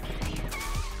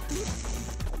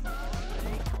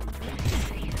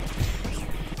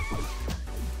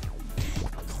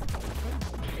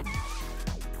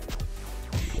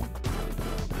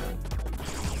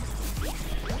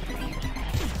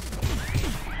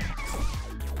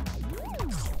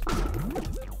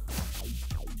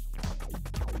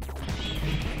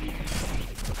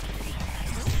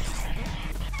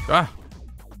 Ah!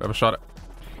 Never shot it.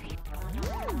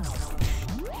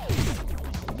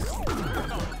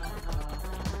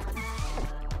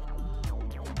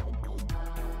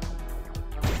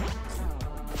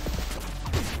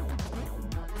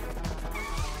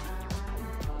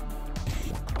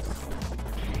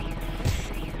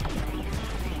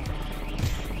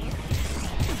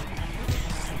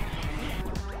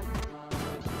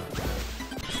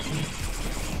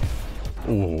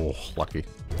 Ooh, lucky.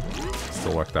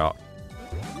 Still worked out.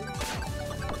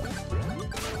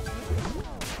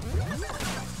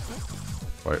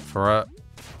 Wait for it.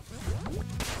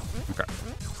 Okay.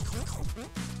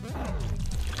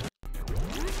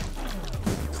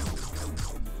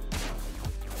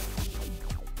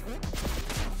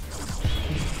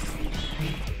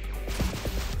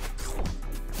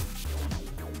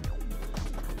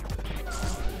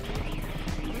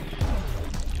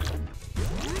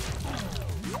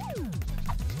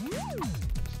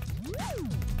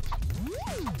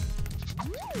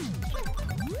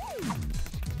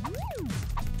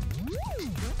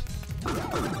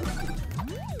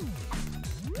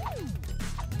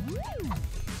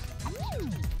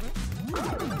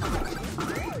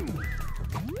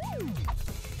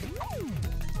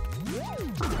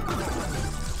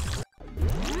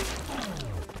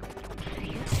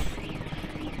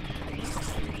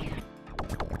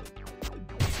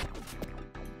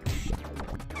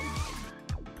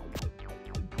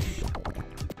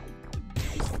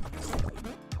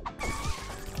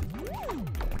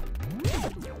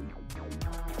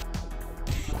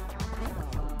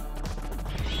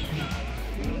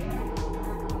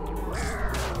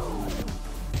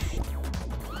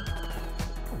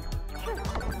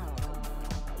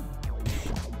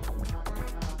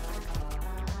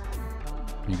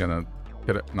 You gonna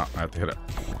hit it? No, I have to hit it.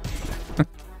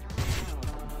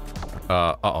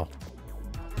 Uh-oh.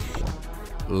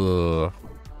 Ugh.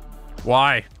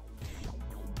 Why?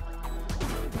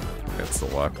 It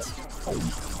still worked.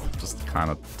 Just kind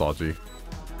of dodgy.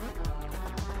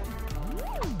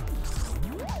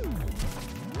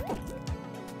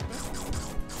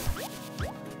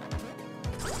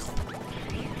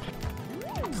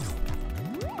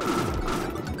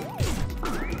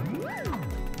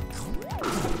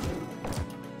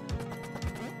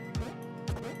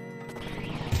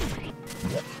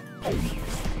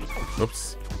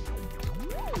 Oops.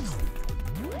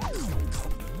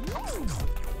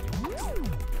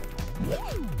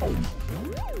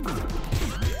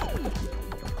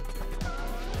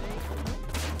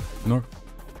 No.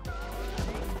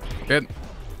 Good.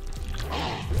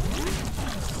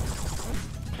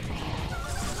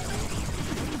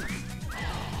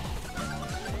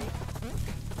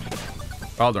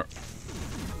 Oh, no.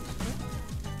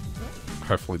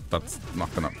 Hopefully that's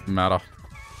not gonna matter.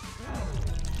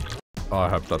 Oh, I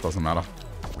hope that doesn't matter.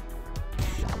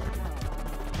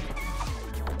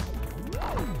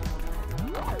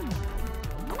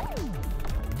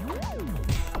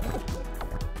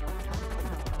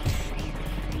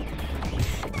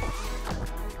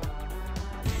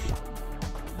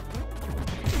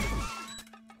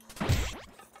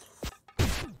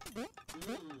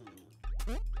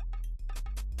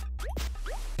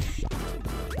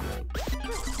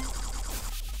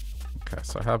 Okay,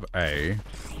 so I have A.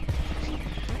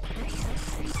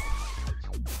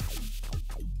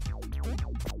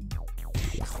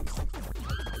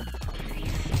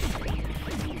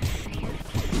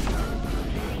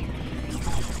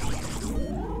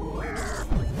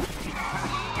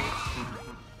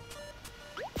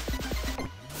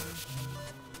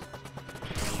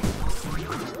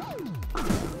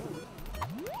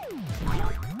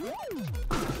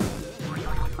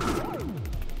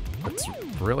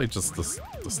 really just this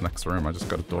next room. I just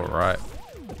gotta do it right.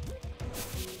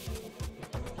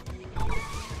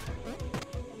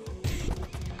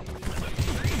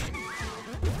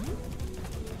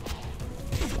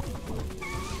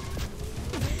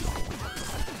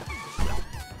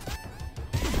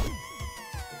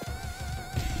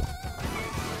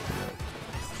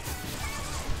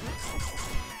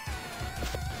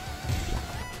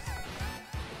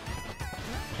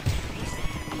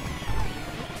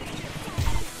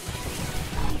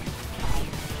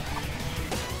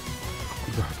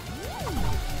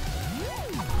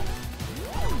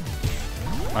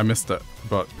 I missed it,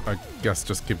 but I guess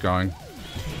just keep going.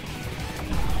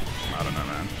 I don't know,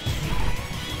 man.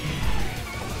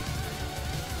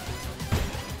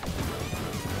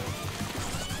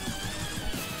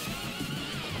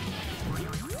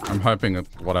 I'm hoping it,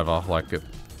 whatever, like it's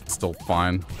still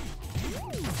fine.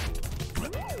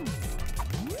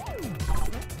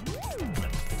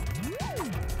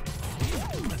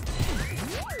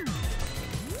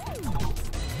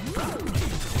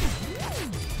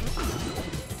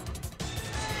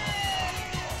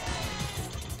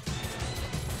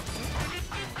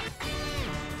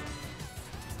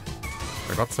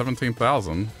 I got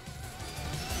 17,000.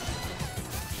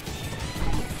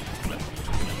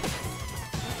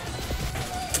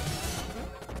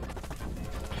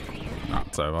 Ah,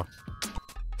 it's over.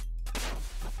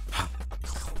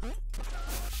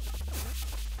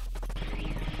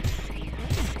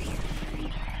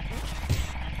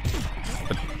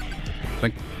 I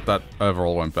think that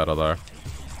overall went better though.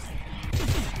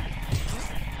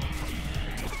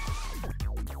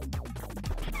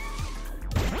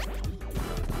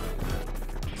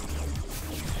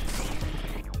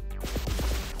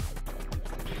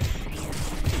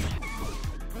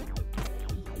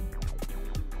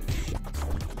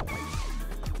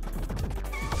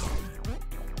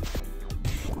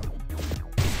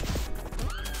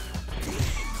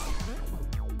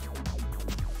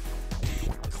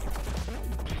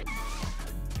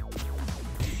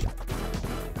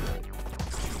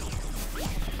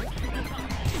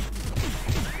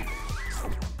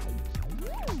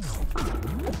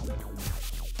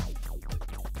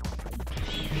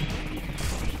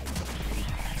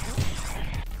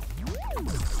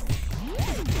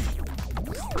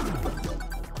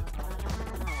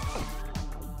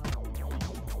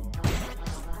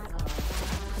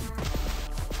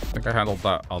 I handled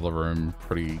that other room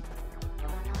pretty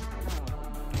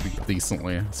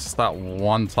decently. It's just that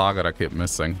one target I kept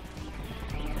missing.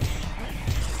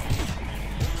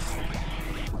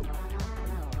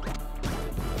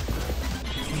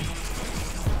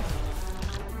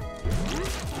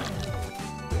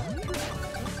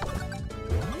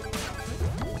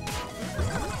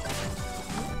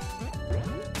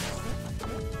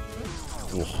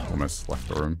 Ooh, almost left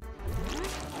the room.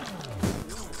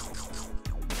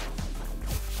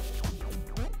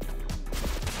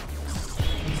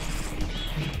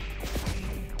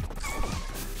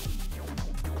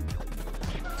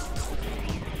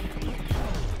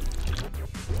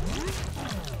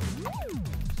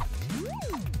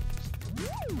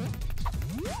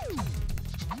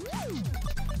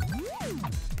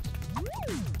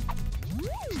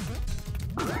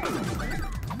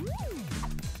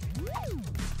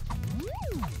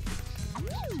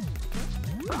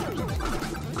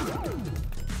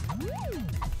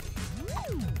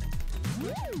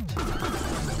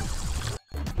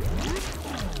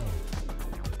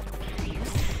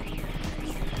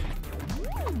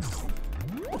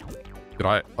 Did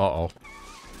I? Uh-oh.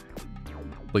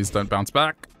 Please don't bounce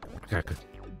back. Okay, good.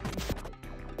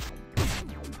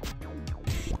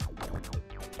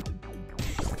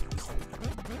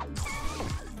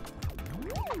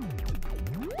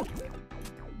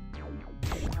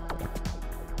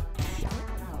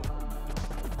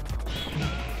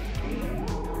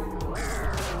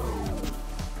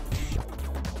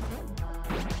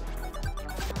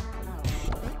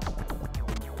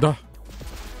 Duh.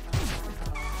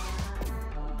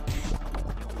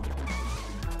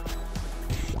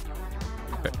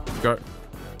 Okay, go.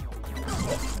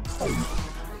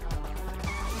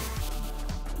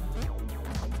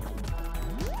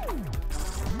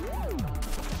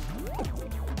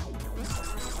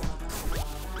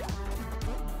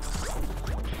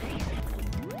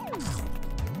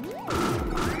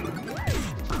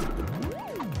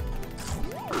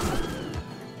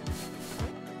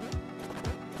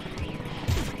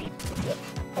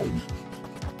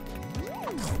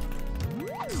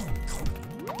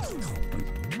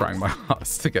 Trying my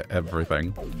hardest to get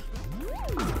everything.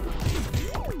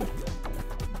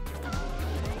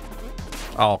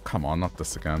 Oh, come on, not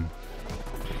this again.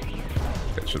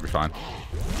 Okay, should be fine.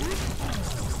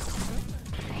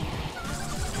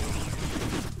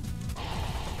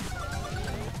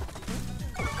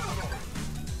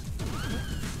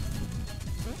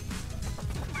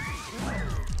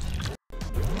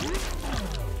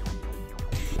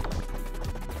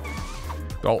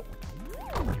 Go.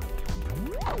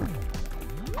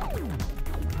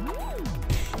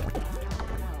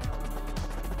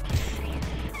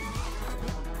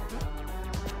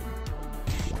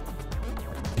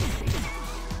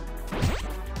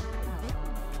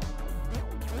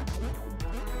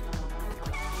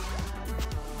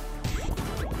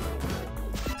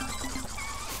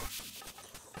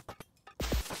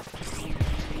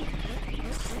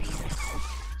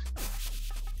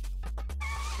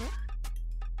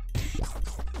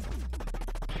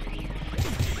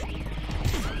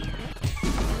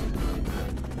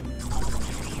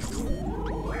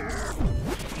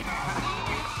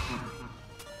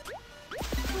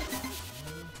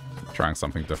 Trying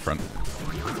something different.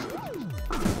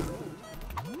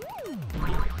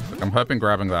 I'm hoping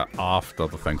grabbing that after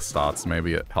the thing starts,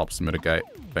 maybe it helps mitigate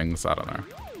things, I don't know.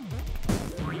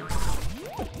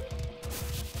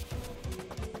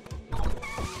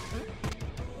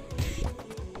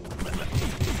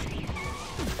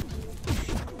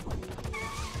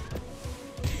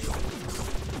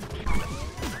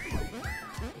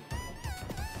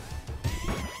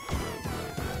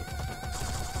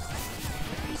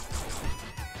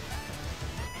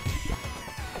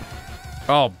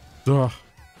 Oh, ugh.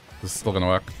 This is still gonna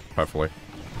work, hopefully.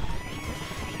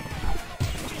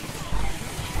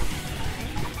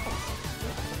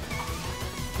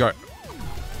 Go.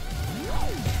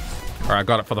 Alright,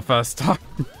 got it for the first time.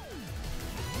 I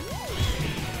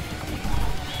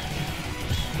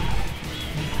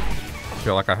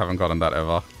feel like I haven't gotten that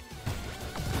ever.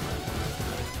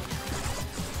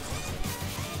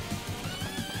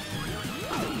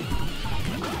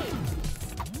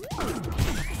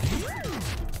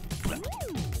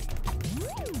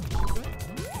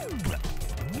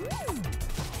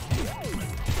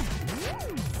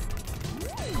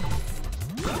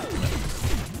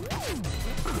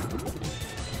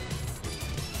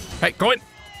 Hey, go in!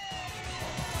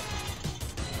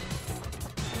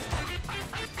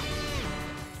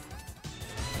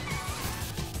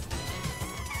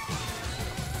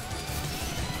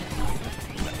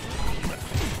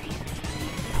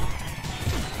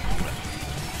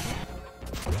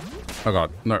 Oh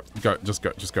god, no, go, just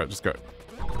go, just go, just go.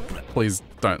 Please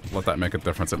don't let that make a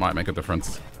difference, it might make a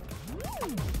difference.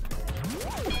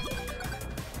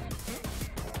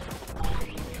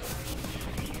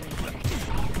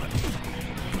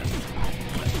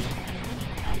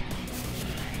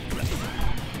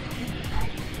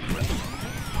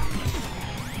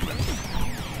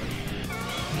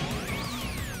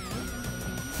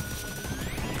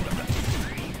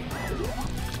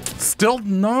 Still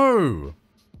no!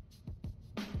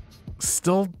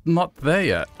 Still not there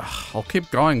yet. I'll keep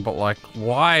going, but like,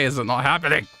 why is it not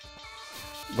happening?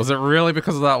 Was it really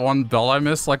because of that one bell I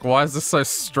missed? Like, why is this so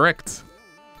strict?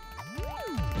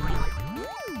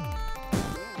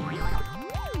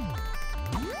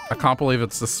 I can't believe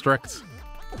it's this strict.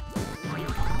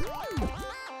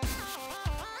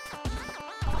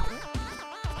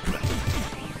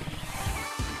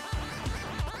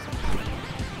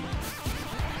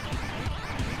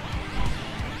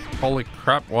 Holy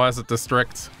crap, why is it this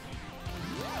strict?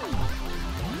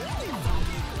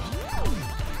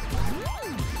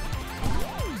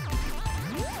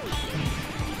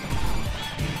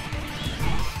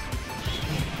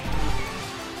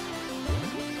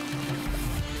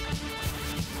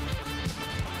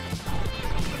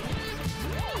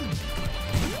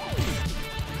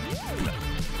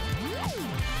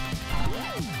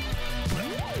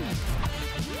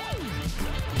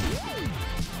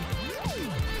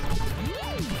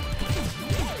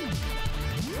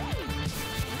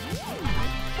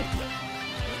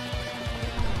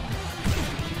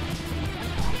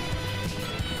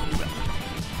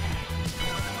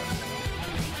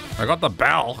 I got the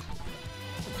bell.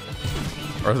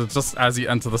 Or is it just as you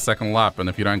enter the second lap, and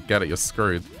if you don't get it, you're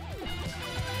screwed?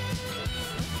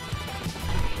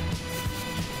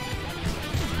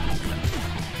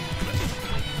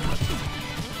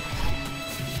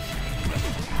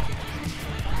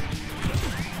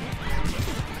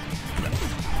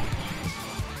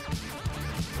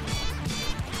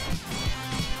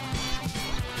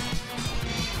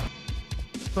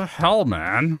 What the hell,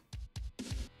 man?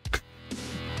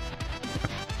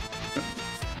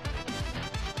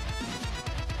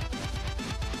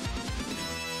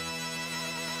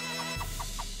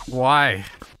 Why?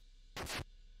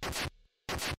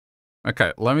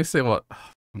 Okay, let me see what...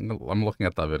 I'm looking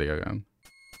at that video again.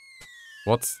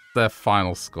 What's their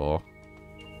final score?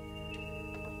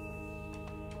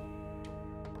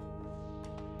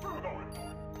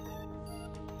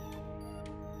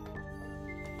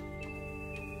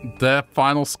 Their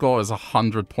final score is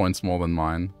 100 points more than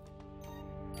mine.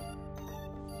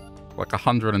 Like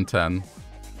 110.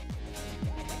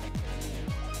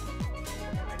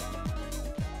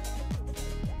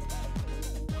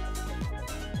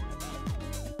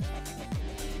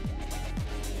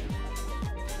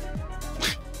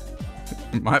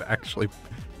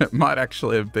 It might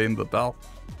actually have been the bell.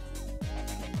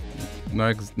 No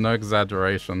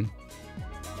exaggeration.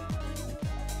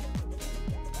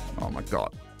 Oh my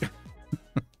god.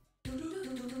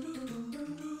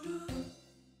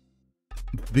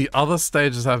 The other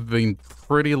stages have been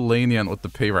pretty lenient with the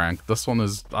P rank. This one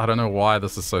is, I don't know why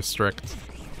this is so strict.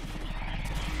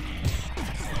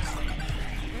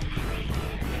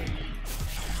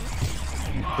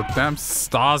 The damn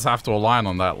stars have to align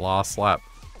on that last lap.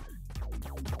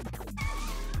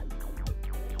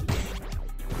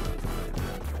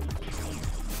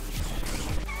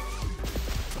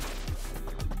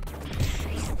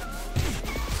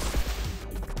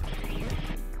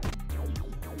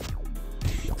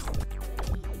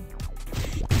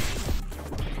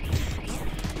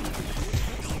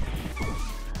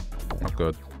 Not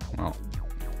good. Well.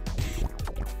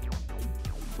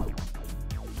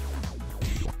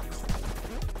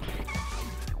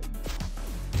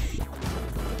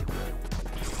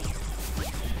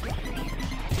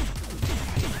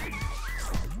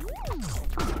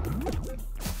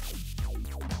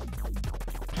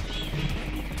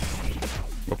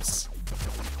 Whoops.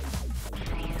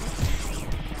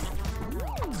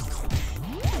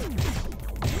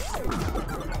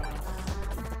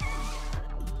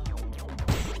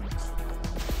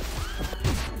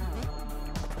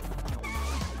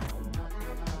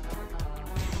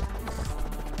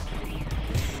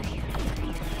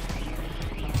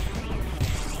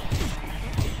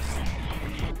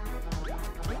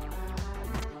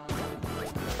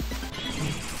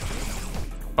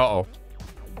 Uh-oh.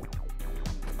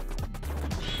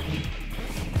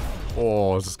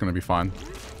 Oh, is this gonna be fine?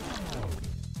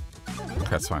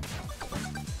 Okay, it's fine.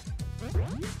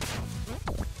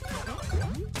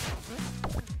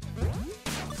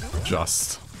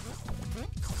 Just.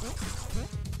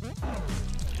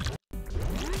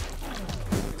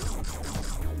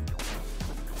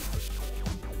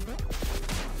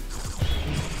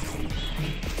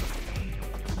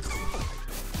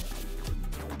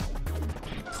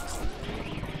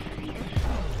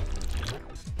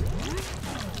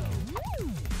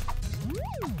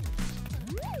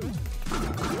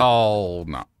 Oh,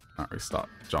 no. Not restart.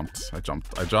 I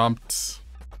jumped.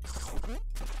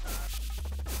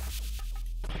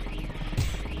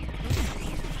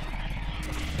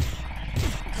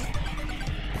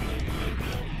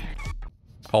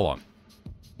 Hold on.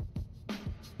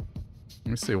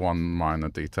 Let me see one minor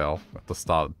detail at the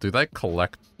start. Do they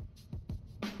collect...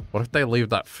 What if they leave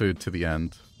that food to the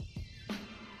end?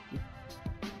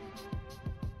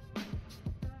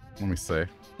 Let me see.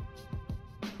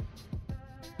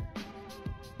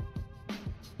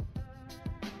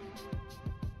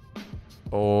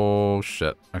 Oh,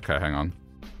 shit. Okay, hang on.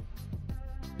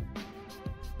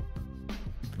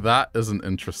 That is an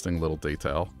interesting little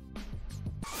detail.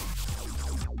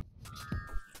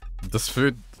 This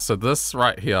food... So this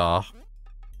right here,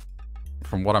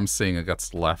 from what I'm seeing, it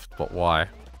gets left, but why?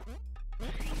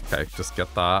 Okay, just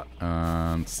get that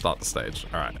and start the stage.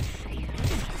 Alright.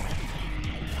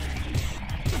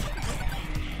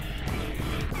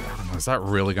 Is that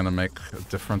really going to make a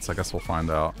difference? I guess we'll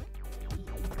find out.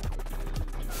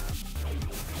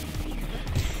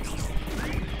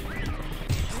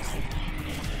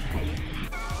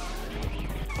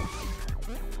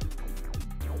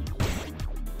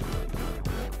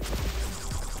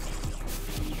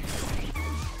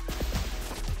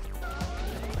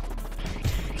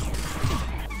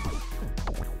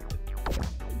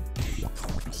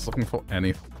 Looking for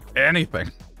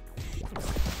anything.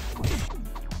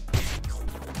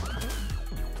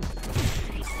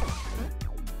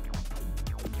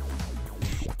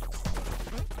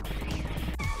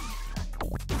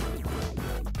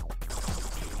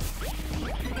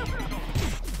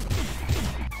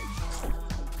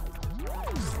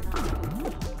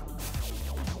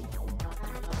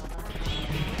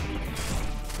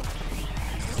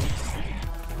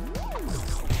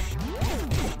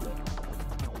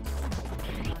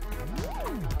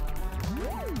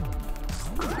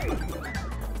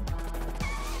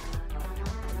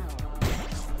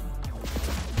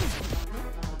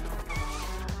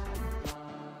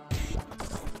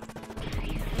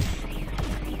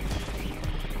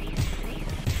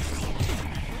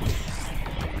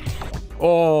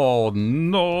 Oh,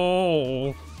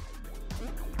 no.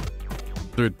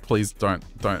 Dude, please don't.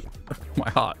 My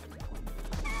heart.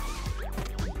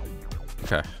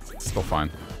 Okay, it's still fine.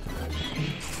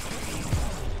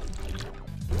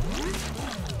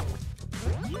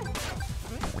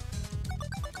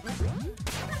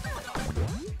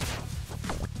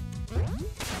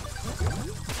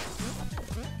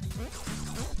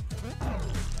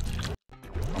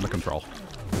 Under control.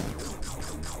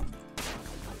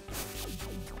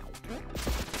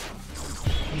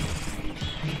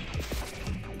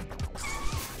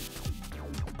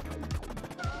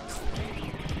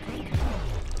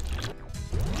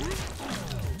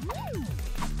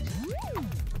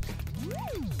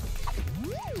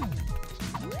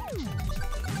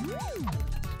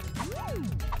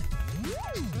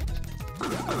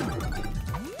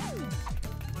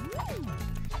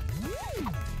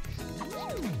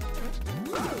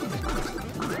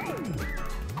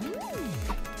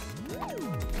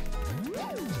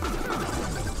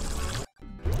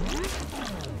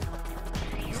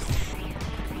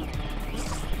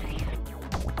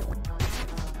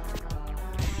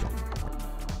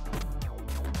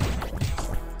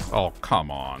 Oh, come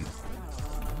on.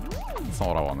 That's not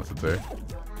what I wanted to do.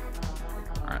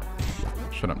 Alright.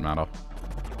 Shouldn't matter.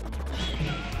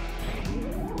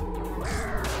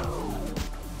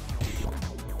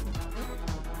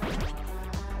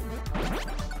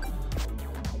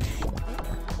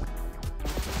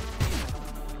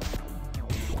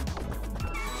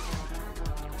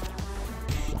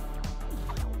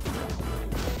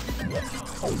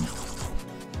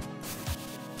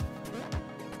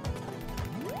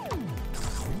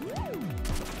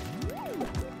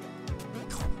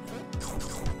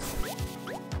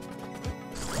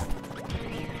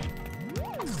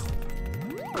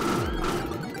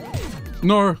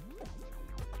 No!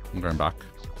 I'm going back.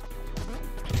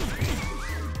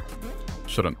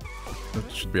 Shouldn't.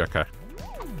 It should be okay.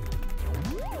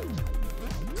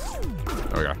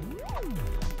 There we go.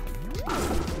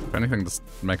 If anything, this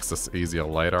makes this easier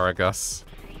later, I guess.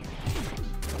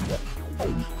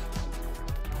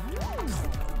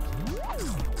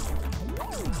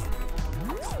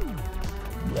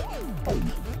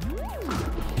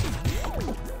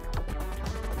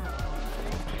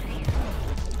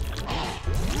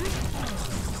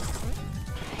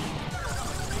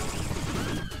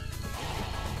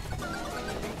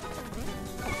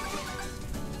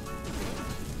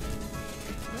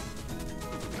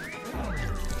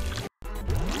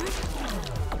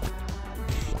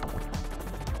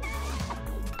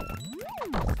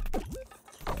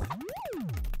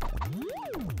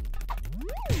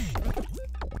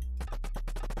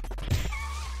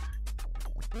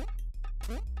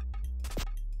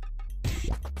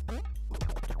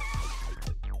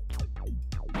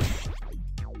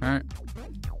 Alright.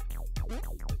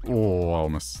 Oh,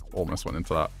 almost went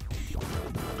into that.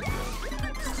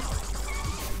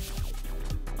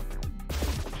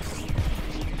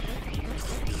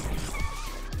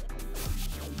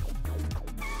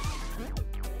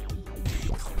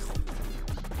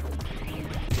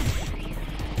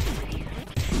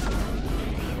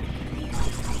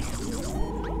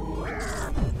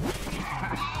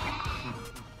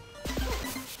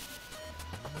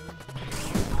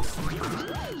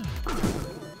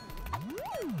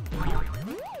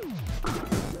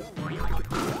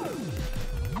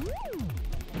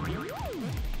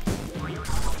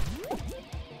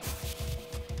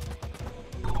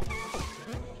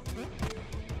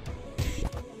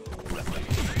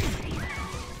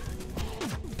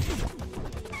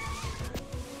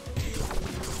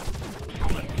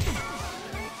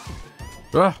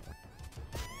 Ah!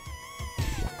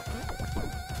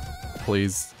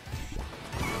 Please.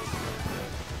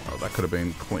 Oh, that could have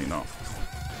been cleaner.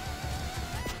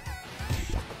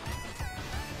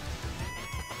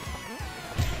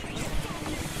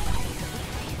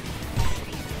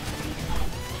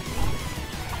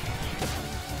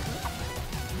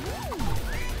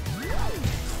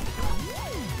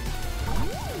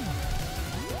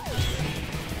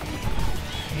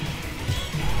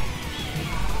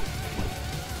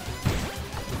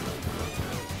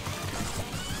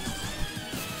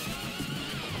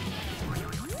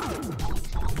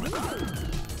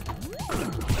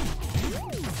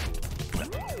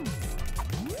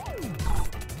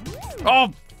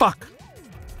 Oh, fuck!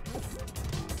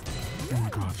 Oh my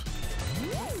god.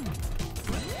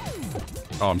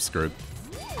 Oh, I'm screwed.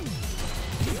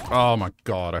 Oh my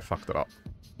god, I fucked it up.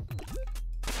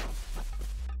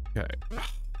 Okay.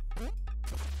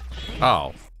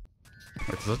 Oh.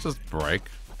 Wait, does that just break?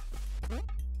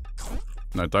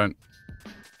 No, don't.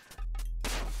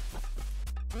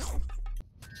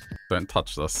 Don't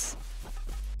touch this.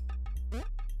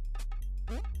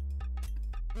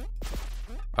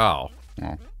 Oh.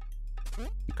 Well.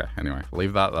 Okay, anyway.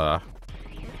 Leave that there.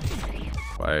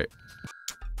 Wait.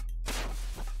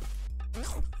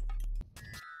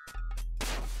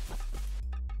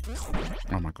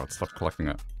 Oh my god, stop collecting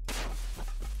it.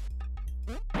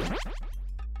 Okay,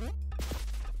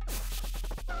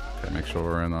 make sure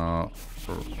we're in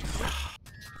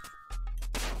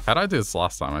How'd I do this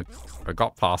last time? I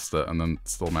got past it and then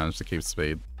still managed to keep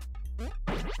speed.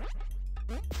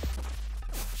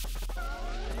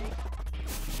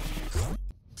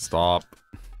 Stop.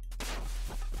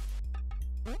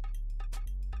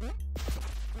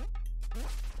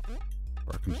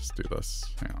 Or I can just do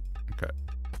this. Hang on. Okay.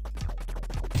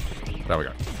 There we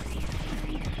go.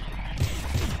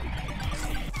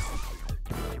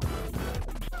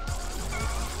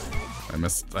 I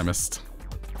missed.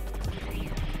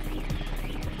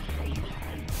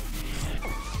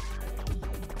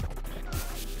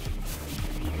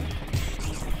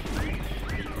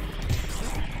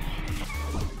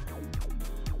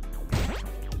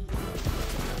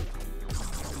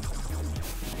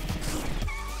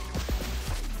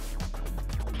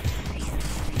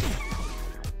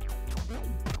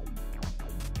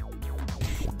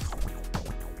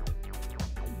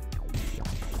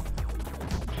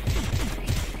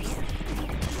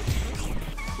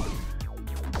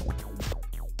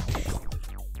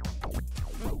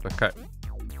 Okay.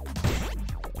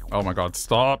 Oh my god,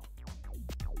 stop!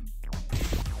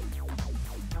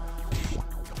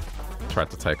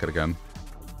 Tried to take it again.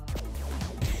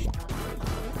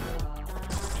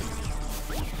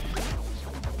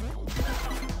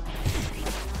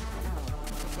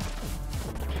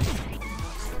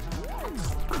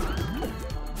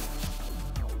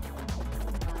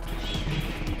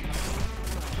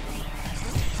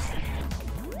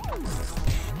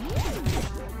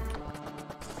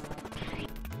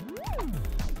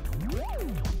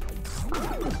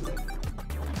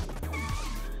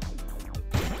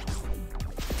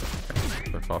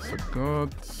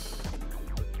 Good.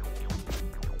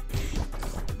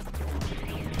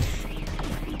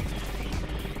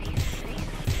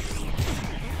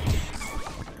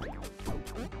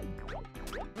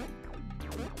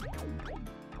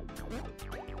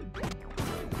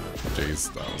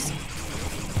 Jeez, that was...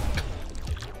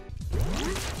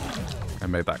 I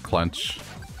made that clench.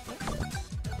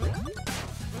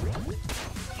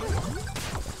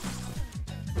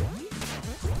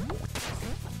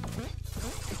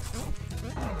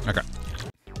 Okay.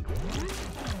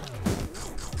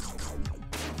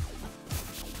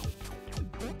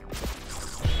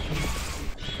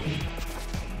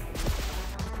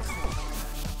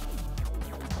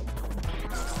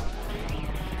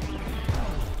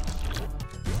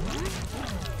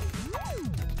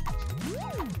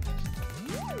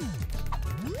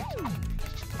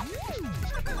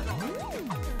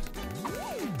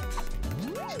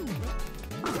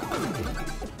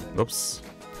 Oops.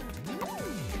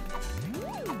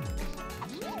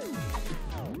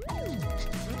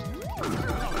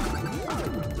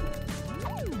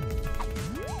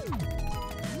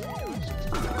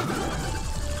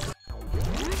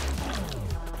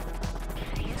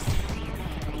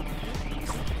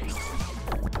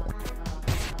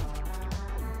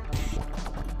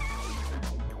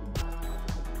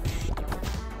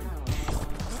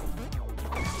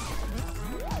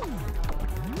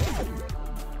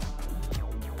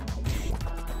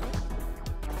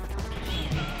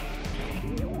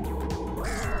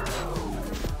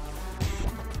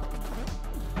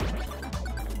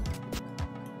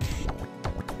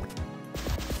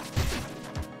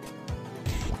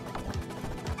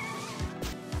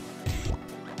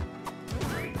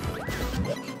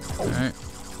 Okay.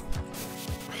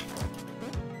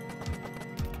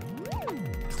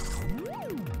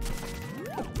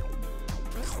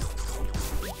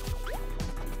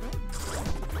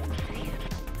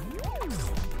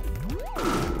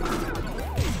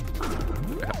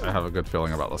 I have a good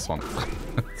feeling about this one.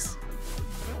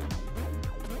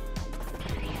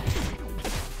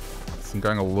 I'm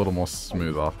going a little more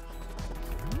smoother.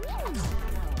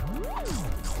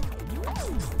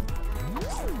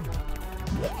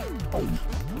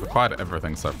 We've acquired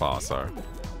everything so far, so...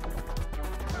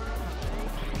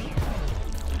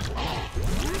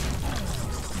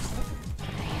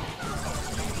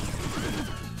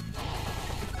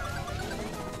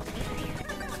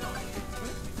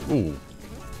 Ooh.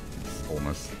 It's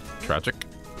almost tragic.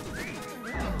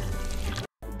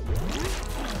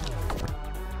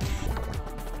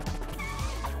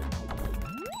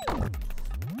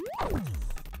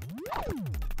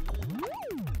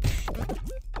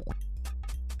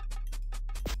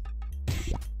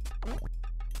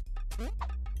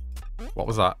 What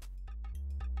was that?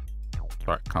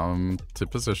 Alright, come to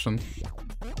position.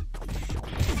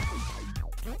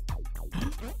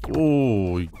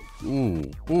 Ooh,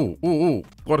 ooh, ooh, ooh, ooh.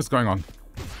 What is going on?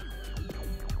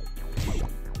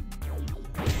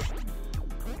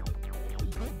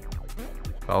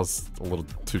 That was a little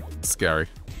too scary.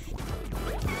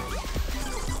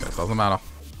 Okay, it doesn't matter.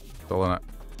 Still in it.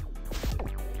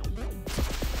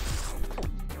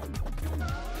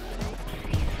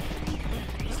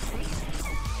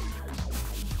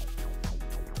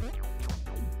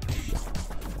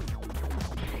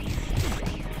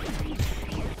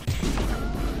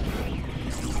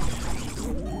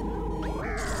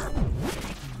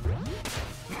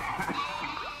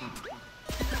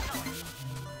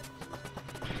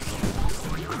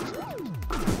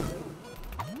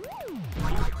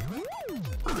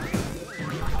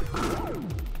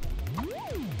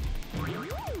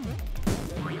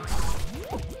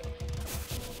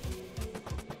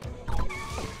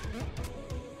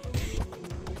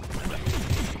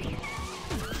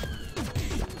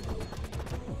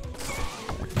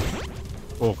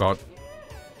 Oh god.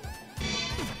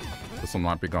 This one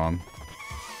might be gone.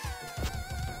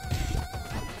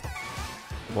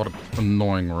 What an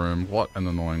annoying room. What an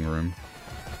annoying room.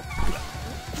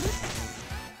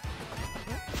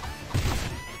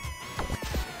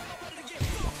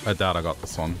 I doubt I got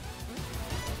this one.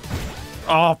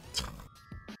 Oh!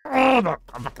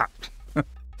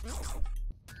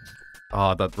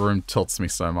 Oh, that room tilts me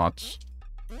so much.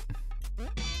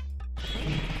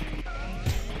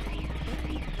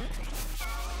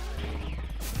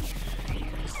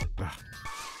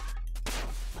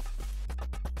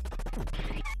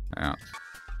 Yeah.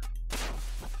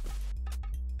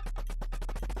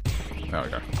 There we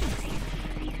go.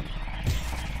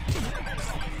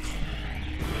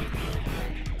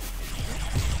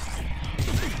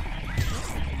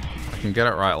 I can get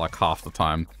it right like half the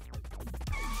time.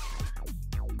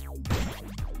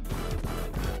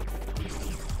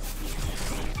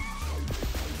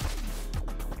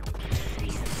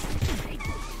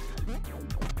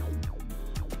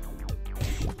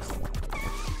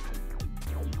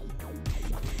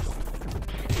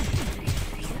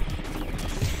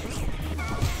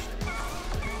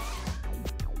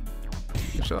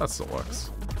 That still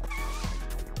works.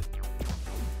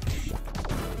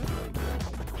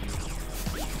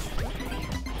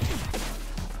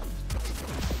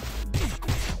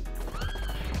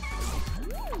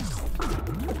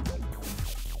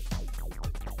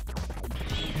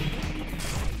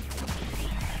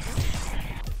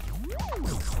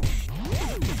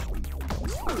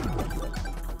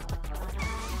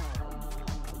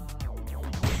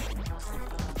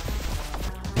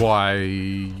 Why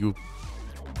you...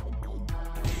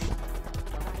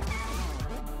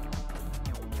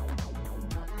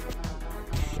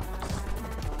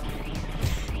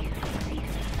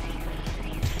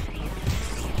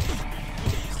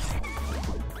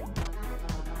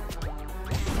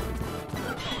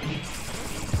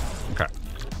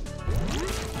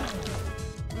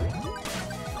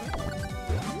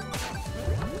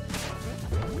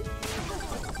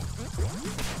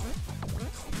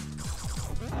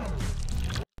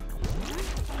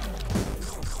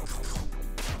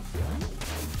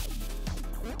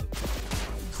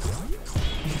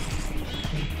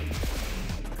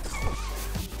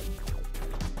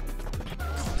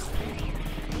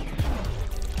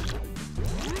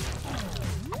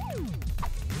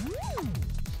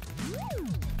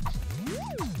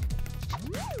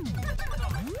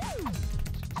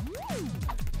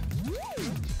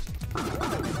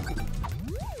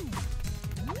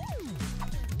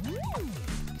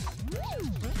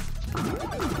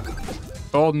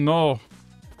 Oh no!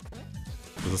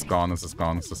 Is this gone? Is this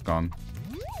gone? Is this gone?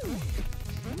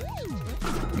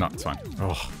 No, it's fine.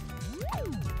 Oh.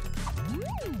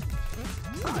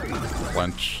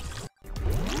 Clench.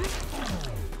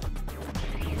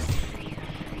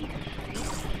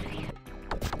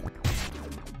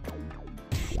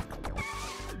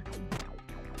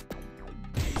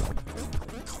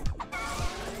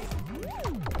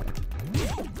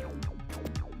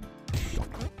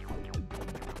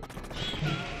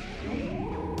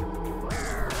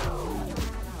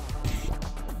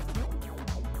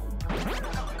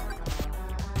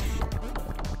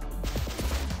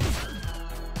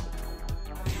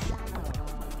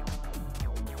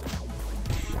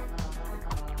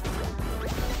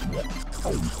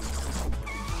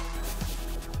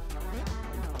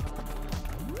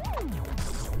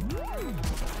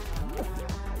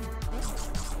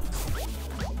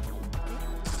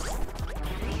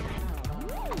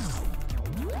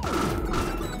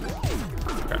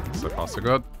 So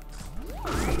good.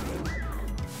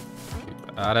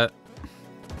 Got it.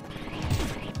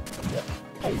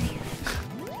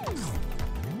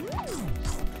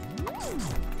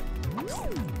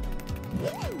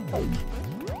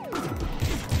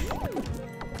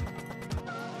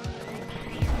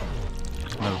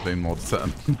 Never been more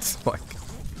certain. It's like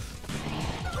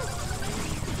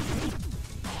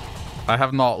I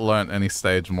have not learnt any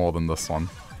stage more than this one.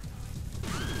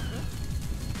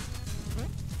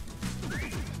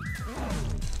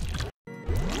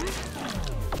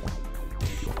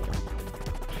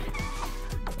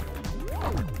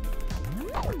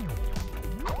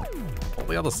 All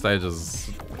the other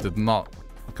stages did not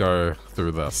go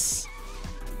through this.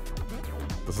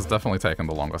 This has definitely taken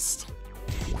the longest.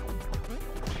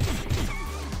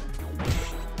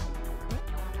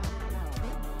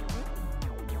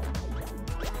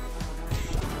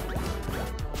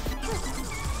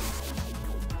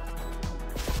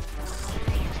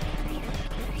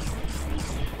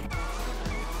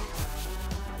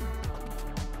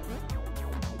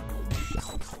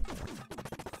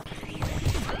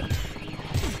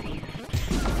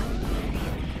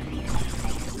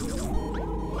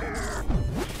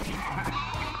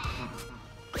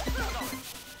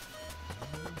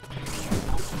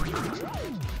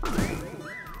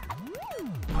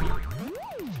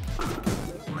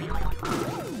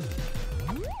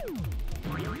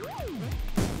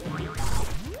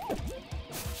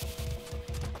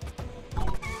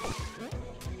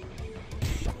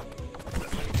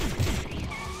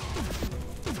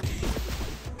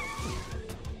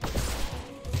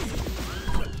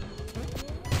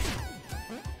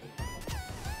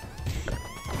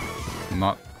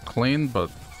 Not clean,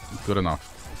 but good enough.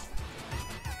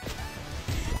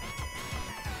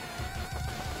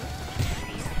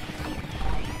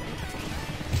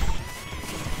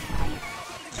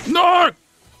 No!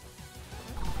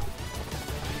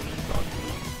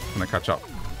 Can I catch up?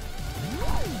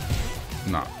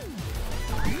 No.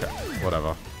 Okay,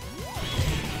 whatever.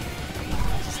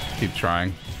 Just keep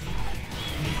trying.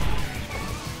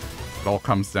 It all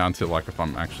comes down to like if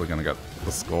I'm actually gonna get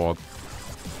the score.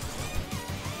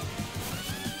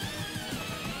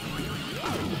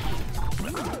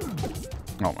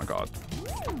 Oh my god.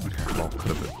 Okay, well,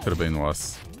 could have been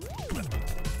worse.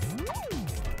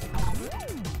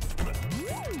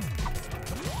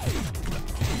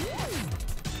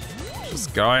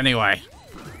 Just go anyway.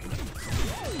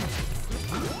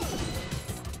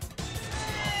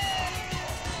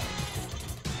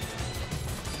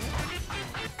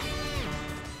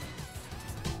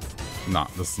 Nah,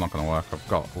 this is not gonna work. I've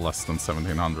got less than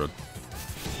 1700.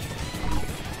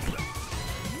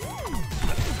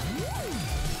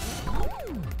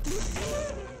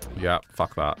 Yeah,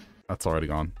 fuck that. That's already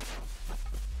gone.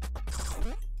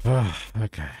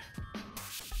 Okay.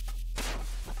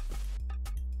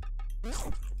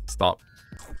 Stop.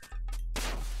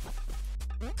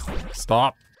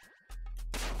 Stop.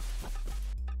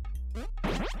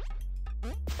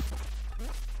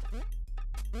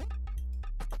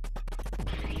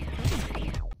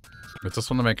 I just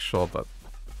want to make sure that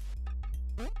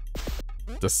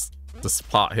this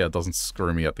part here doesn't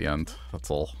screw me at the end. That's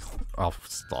all. I'll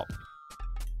stop.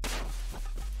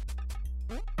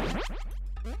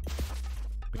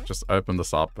 Just open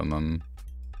this up and then...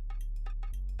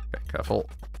 Okay, careful.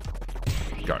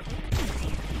 Go.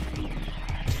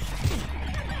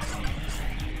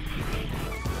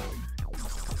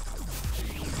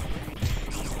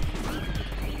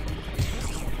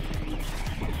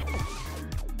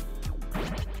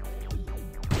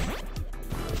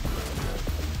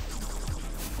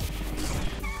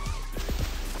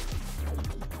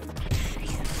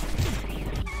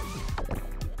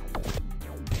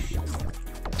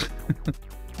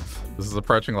 This is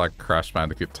approaching like Crash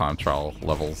Bandicoot time trial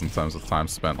levels in terms of time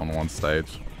spent on one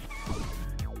stage.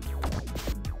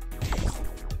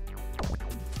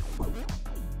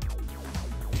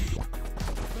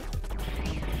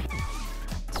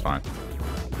 It's fine.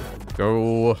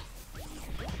 Go.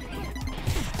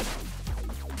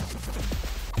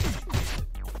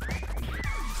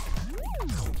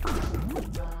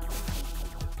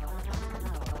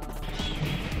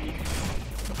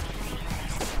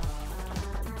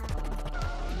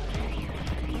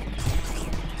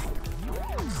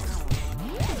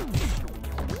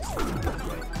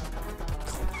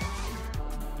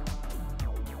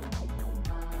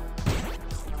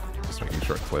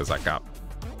 Clears that gap.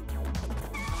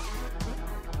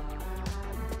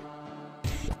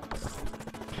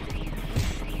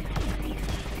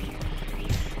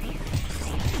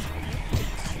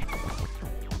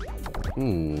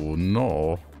 Ooh,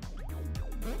 no.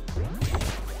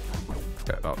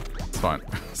 Okay, oh, it's fine.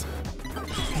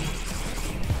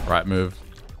 Right move.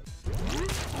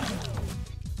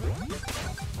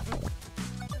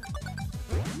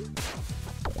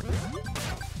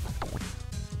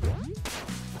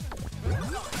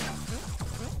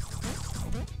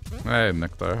 Hey,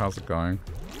 Nicto, how's it going?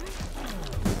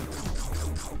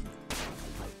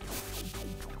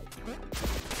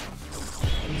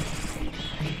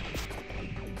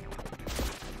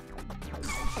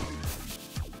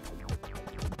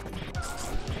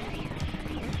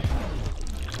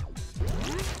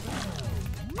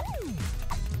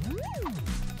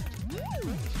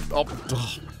 Oh,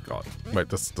 God. Wait,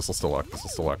 this will still work. This will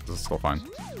still work. This is still fine.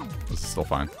 This is still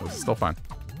fine. This is still fine.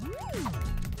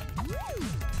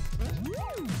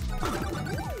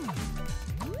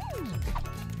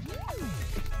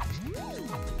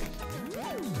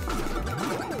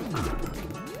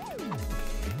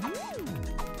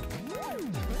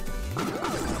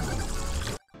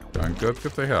 Going good.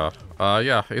 Good to hear.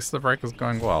 Yeah, Easter break is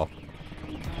going well.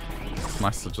 It's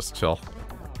nice to just chill.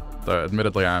 Though,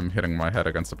 admittedly, I'm hitting my head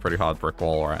against a pretty hard brick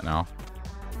wall right now.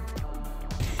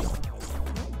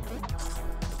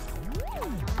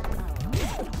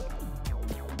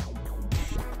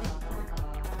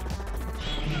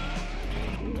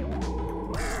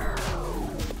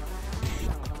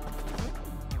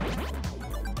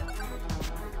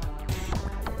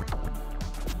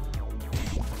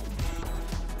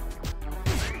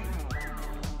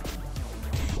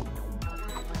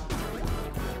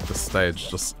 Stage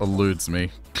just eludes me.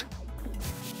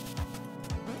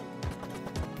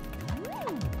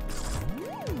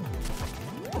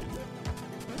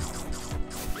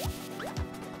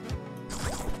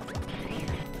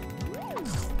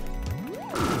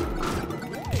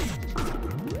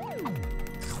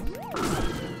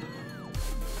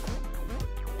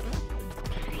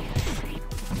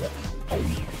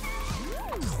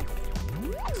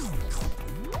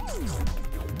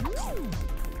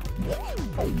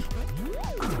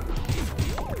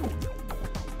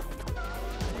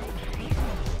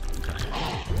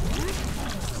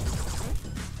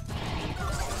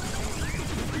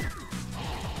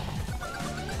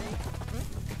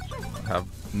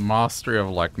 Mastery of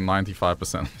like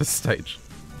 95% of the stage.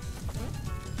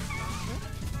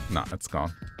 Nah, it's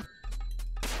gone.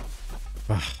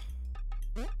 Okay,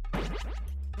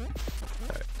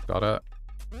 got it.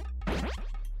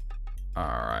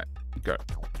 Alright, go.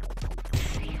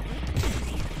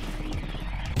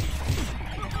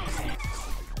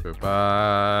 Go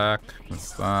back.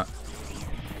 What's that?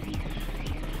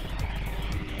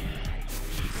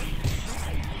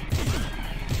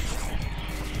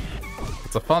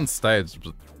 It's a fun stage,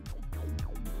 but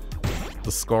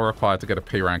the score required to get a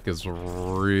P rank is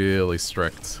really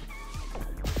strict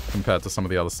compared to some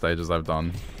of the other stages I've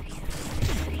done.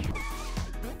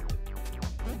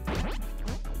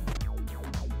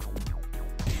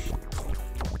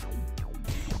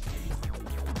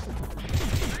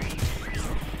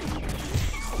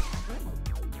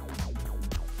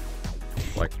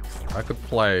 Like, I could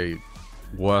play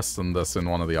worse than this in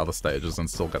one of the other stages and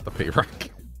still get the P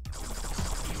rank.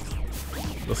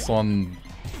 This one,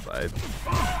 I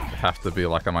have to be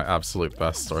like at my absolute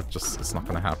best or it's not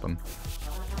gonna happen.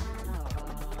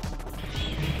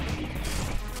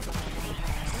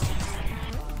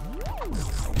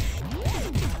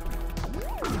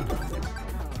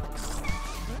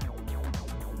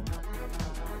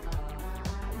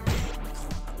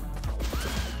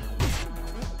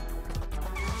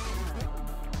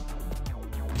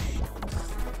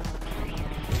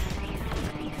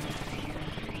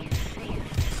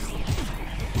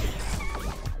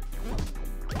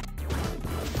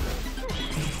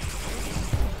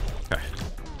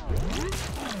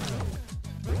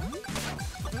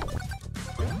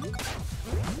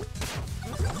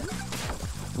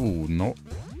 Ooh, no.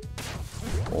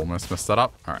 Almost messed that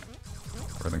up. Alright.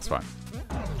 Everything's fine.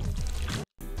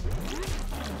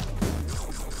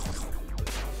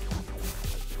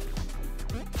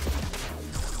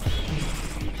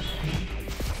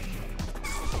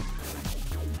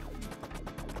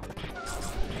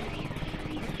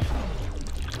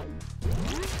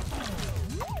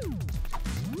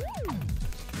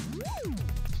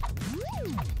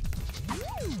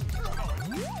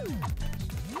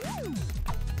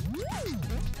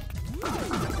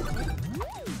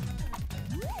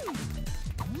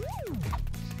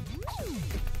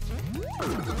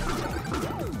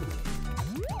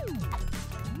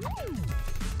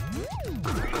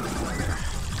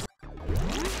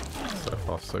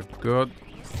 So good.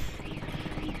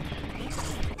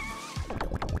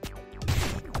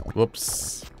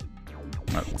 Whoops.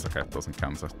 No, it's okay. It doesn't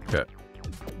count. Okay.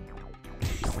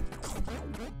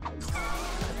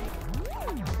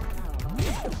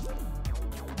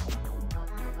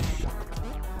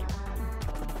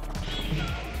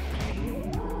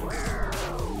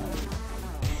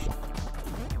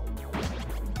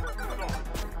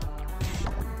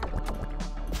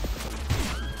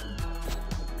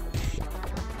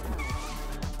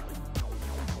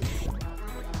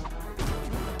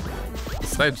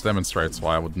 Stage demonstrates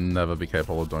why I would never be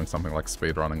capable of doing something like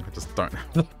speedrunning. I just don't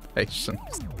have the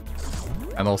patience.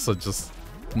 And also just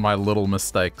my little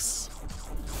mistakes.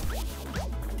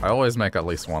 I always make at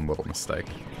least one little mistake.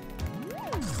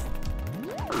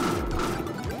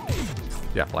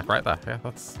 Yeah, like right there. Yeah,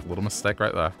 that's a little mistake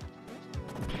right there.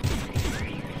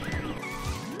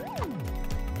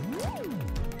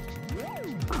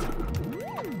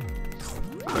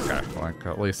 Okay, like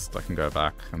at least I can go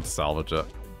back and salvage it.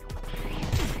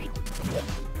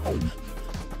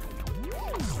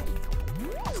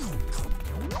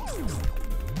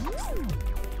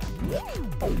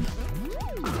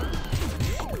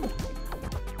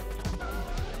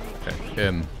 Okay,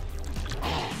 in.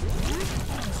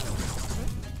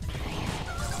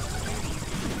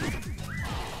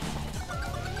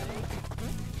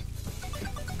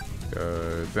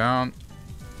 Go down.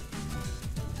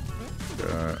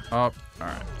 Go up.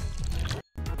 Alright.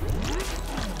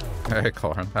 Hey,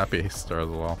 Corin. Happy Easter as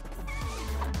well.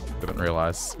 Didn't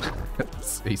realize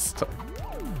it's Easter.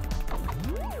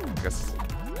 I guess.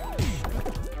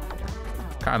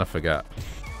 Kind of forget.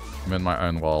 I'm in my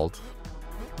own world.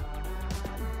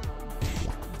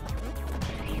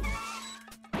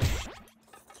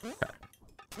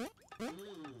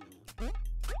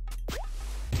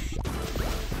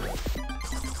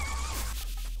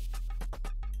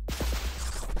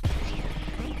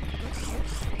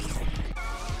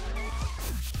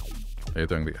 You're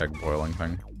doing the egg boiling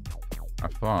thing.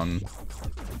 Have fun.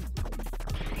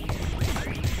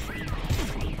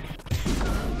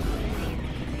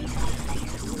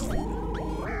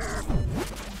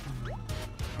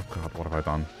 Oh god, what have I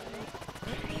done?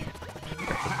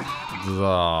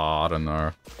 I don't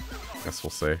know. Guess we'll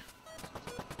see.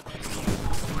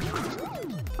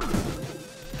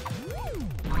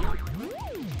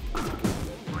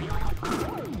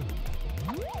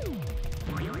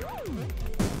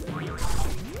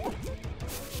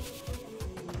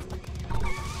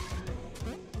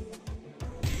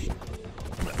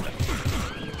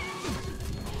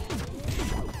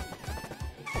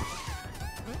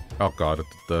 Oh god, it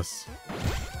did this.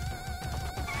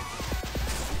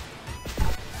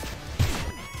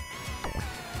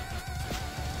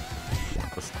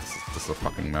 This is a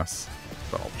fucking mess,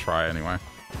 but I'll try anyway.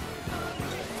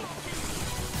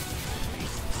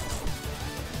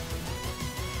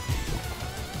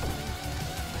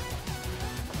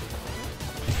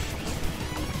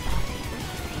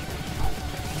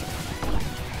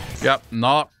 Yep,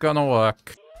 not gonna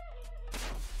work.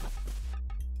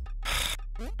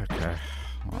 Okay,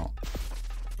 well.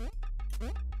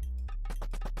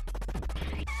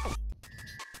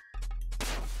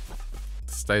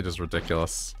 The stage is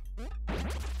ridiculous.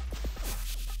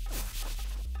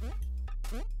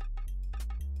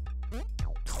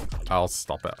 I'll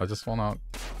stop it. I just wanna...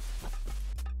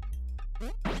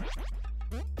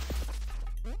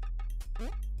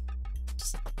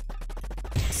 just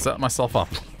set myself up.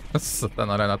 So then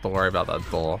I don't have to worry about that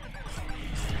door.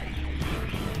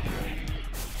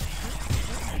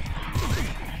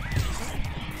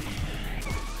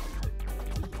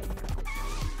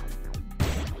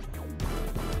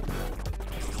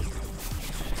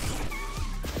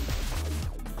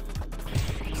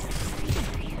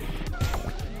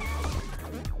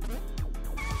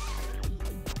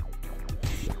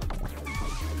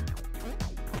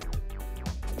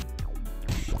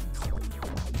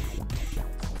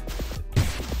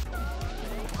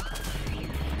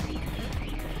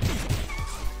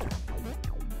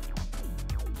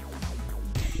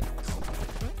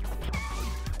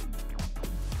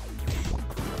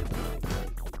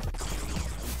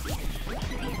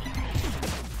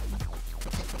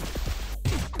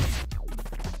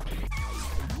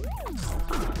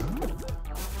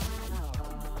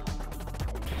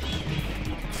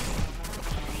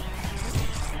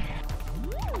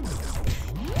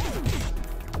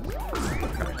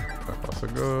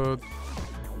 Good.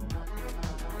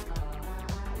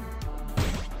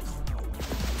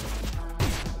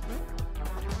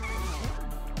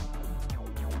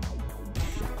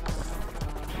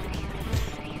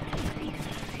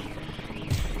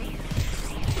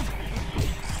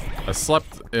 I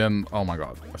slept in, oh my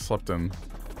god, I slept in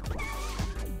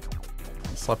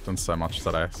so much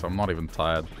today, so I'm not even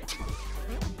tired.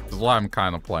 This is why I'm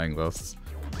kind of playing this.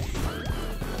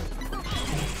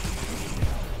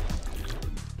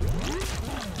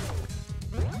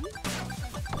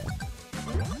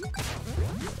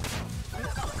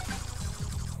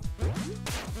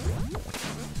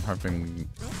 hoping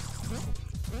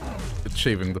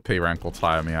achieving the P rank will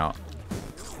tire me out.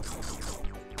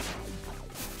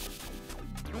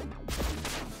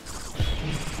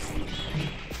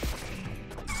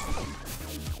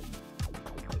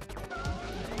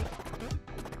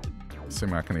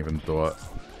 Assuming I can even do it.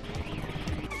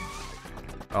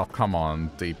 Oh, come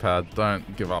on, D-pad.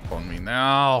 Don't give up on me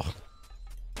now.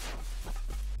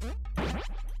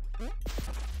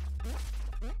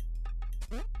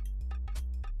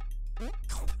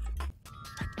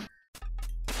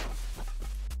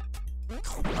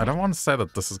 I don't want to say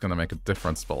that this is going to make a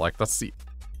difference, but, like, that's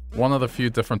one of the few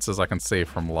differences I can see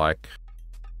from, like,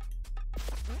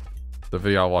 the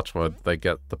video I watch where they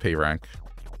get the P rank.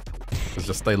 It's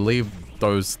just they leave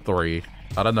those three.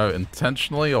 I don't know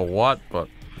intentionally or what, but...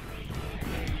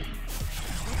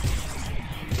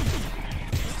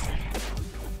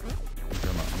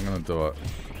 I'm gonna do it.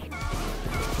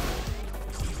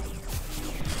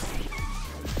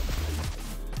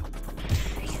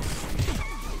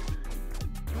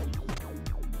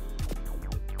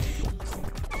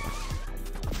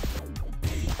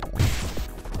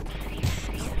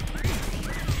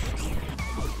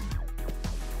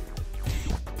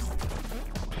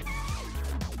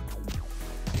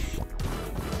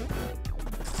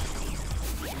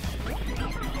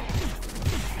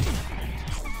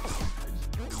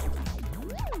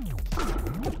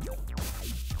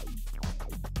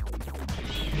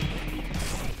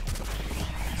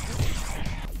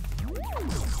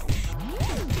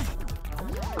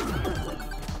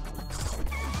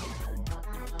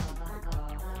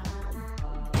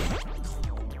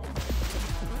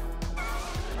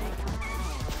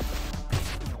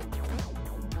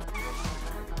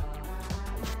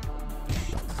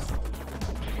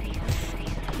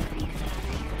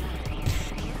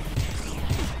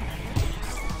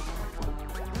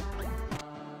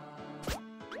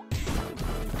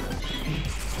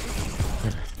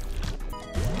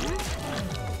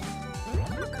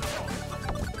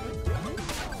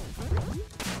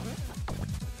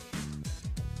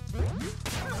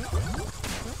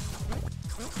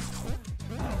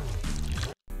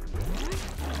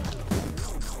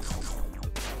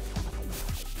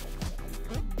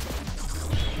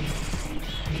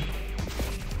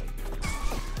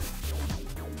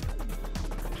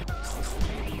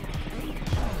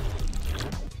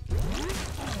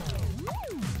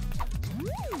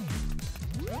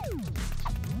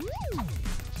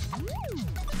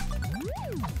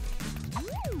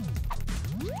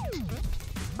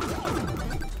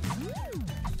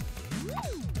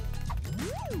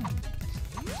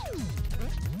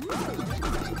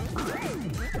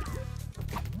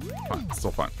 Still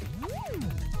fine.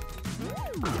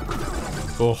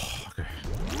 Oh, okay.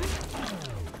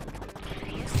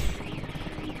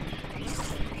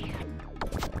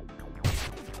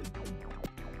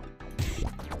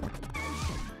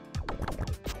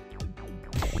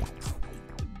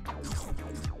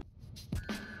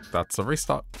 That's a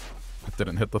restart. It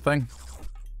didn't hit the thing.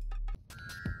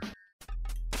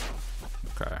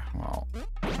 Okay, well.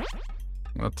 I'm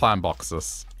gonna time box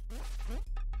this.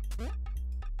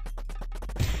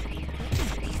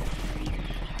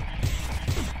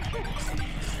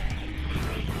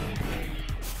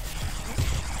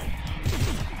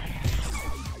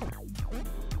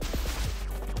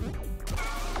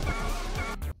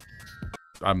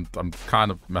 I'm kind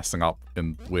of messing up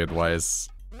in weird ways.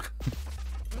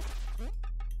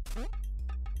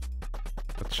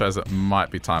 It shows it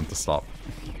might be time to stop.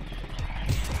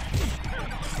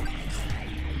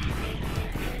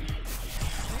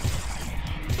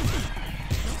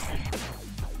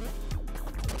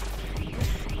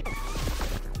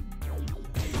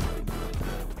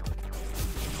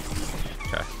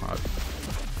 Okay,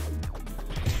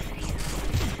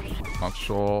 not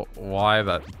sure why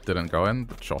that didn't go in,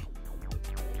 but sure.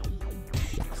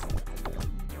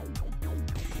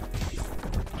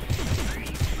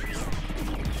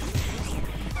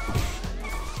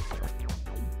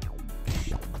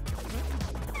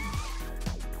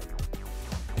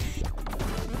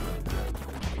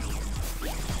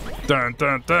 Dun,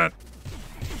 dun, dun.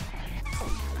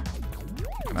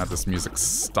 Now this music's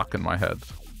stuck in my head.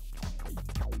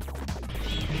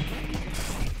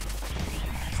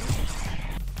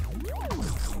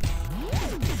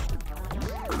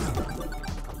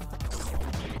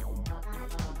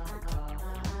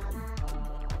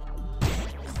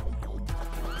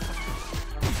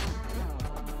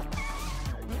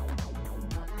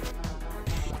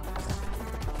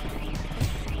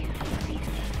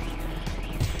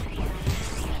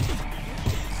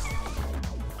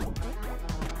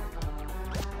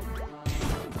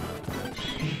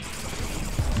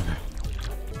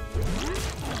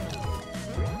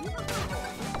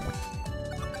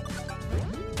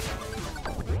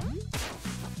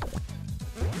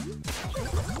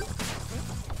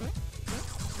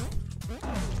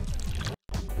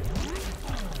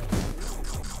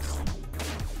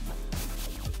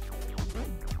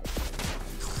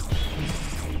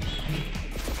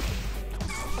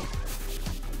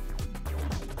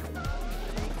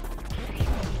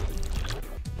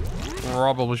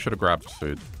 probably should have grabbed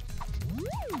food.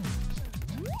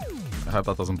 I hope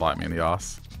that doesn't bite me in the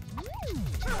ass.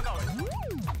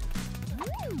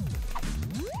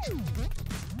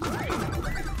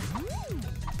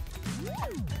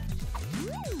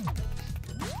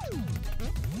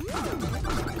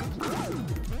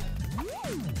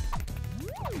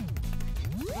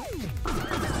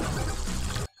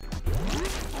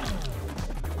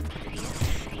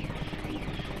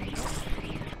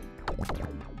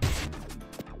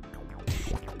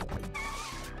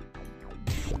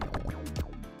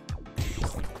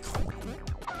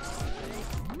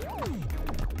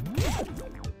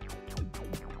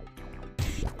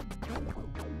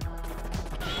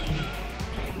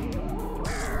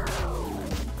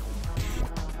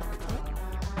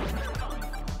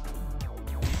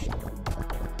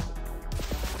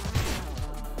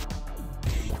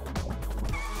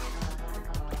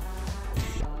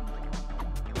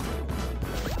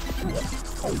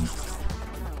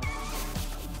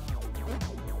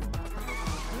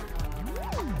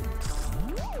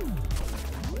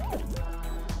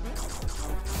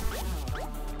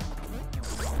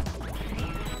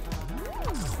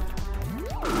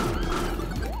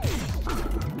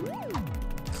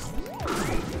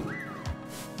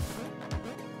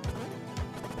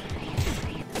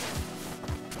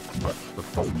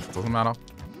 Doesn't matter.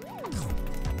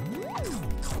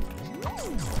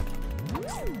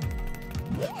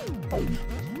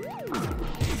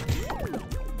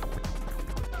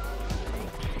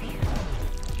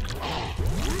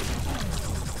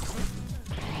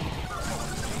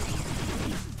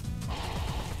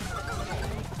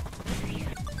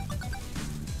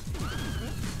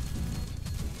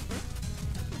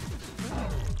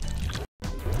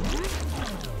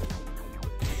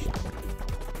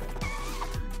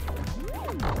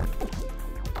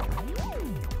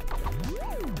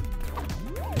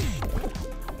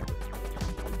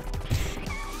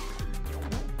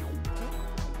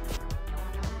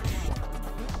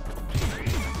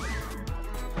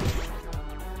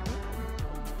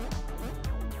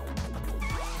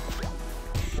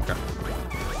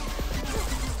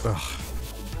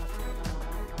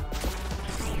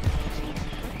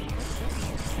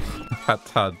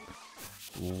 Had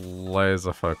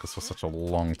laser focus for such a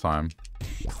long time.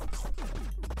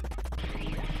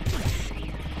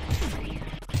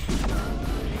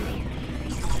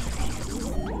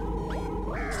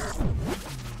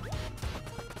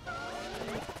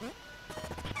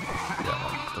 Yeah,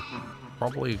 that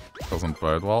probably doesn't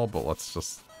bode well, but let's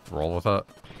just roll with it.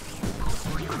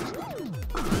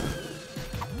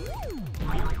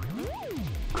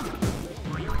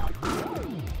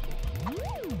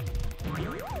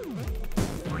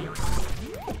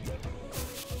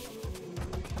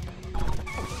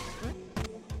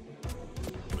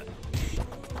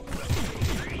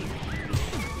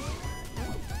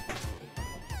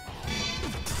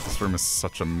 Room is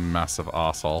such a massive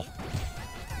asshole.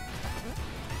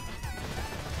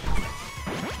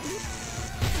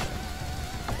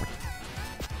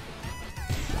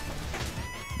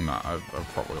 Nah, I've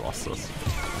probably lost this.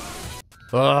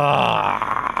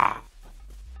 Ah!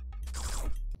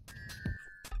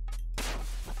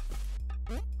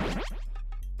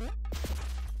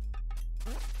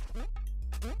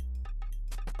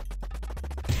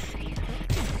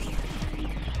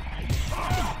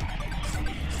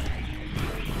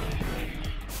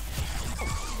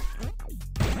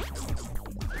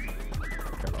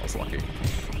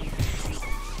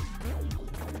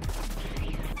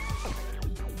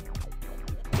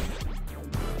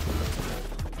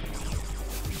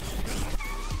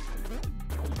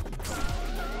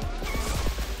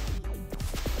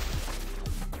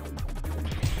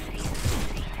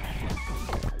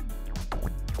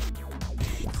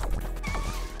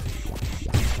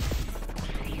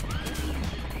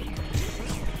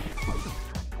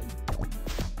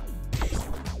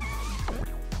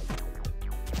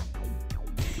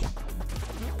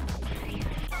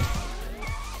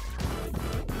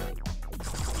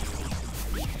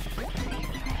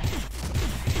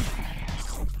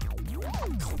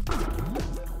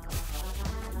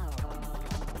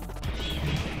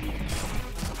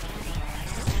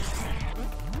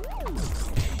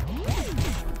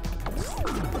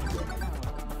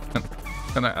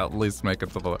 Can I at least make it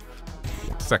to the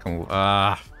second?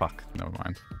 Ah, fuck. Never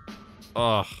mind.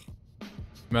 Ugh.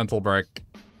 Mental break.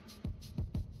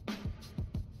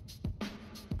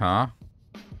 Huh?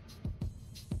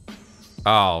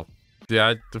 Oh.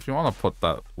 Yeah, if you want to put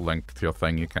that link to your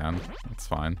thing, you can. It's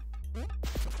fine.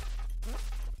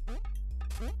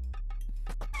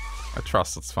 I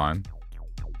trust it's fine.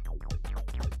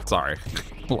 Sorry.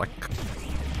 Like...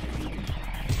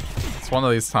 It's one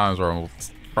of these times where I'm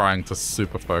trying to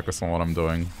super focus on what I'm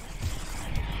doing.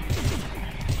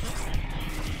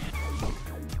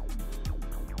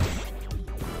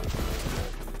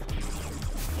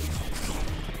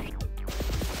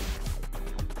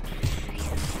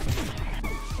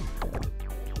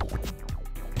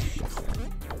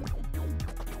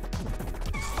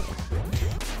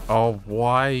 Oh,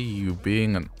 why are you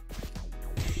being an...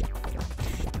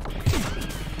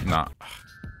 Nah.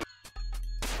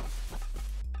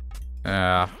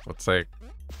 Yeah, let's say...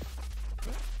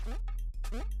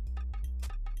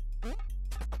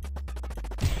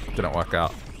 Didn't work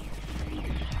out.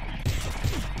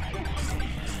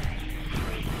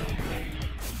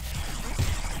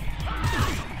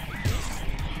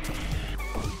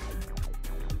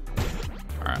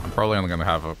 Alright, I'm probably only gonna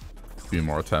have a few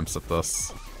more attempts at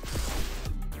this.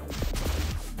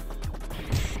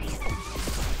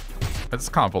 I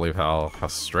just can't believe how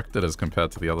strict it is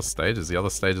compared to the other stages. The other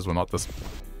stages were not this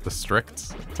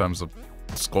strict in terms of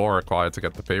score required to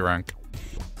get the P rank.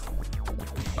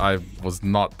 I was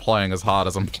not playing as hard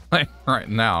as I'm playing right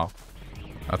now.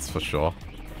 That's for sure.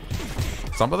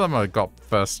 Some of them I got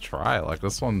first try. Like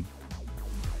this one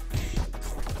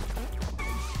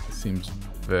seems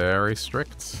very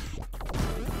strict.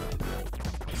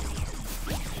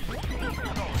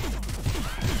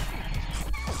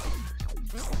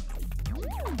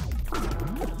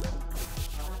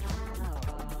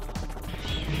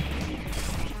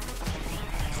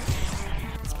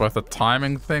 Both a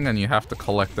timing thing and you have to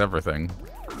collect everything.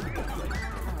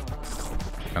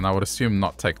 And I would assume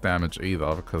not take damage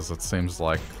either, because it seems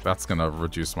like that's gonna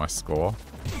reduce my score.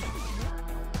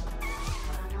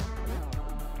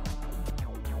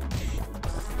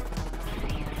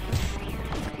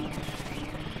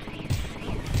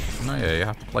 No, yeah, you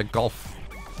have to play golf.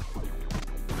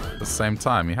 At the same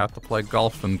time, you have to play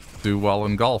golf and do well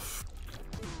in golf.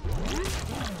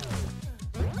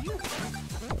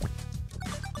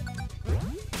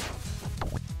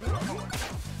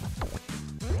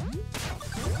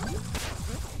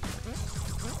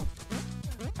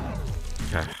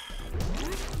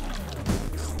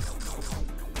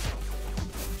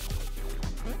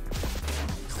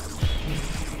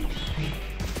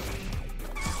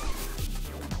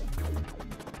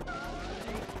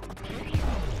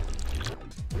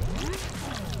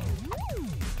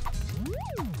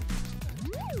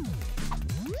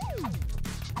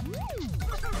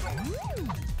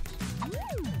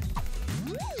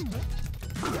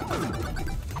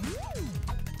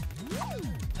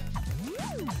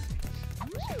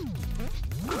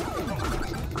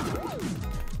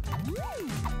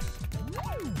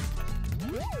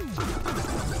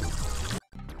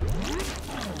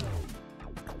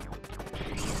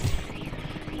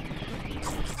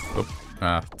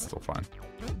 It's still fine.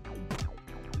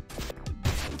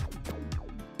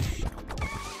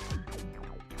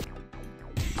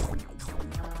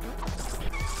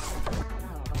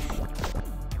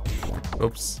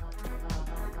 Oops.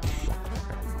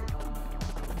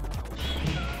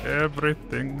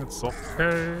 Everything is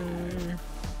okay.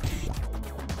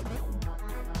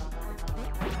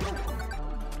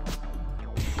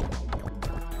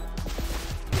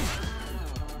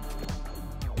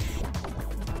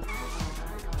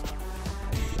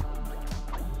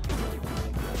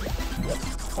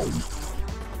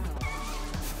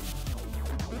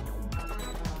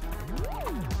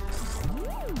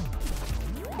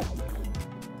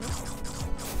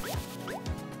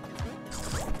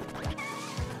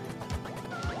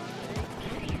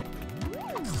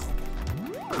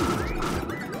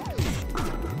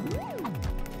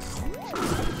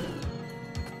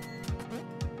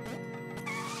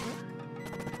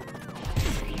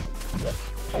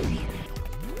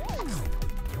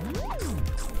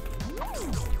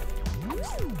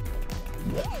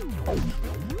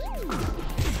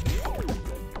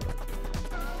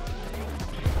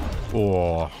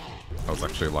 Oh, I was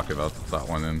actually lucky about that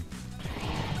one in.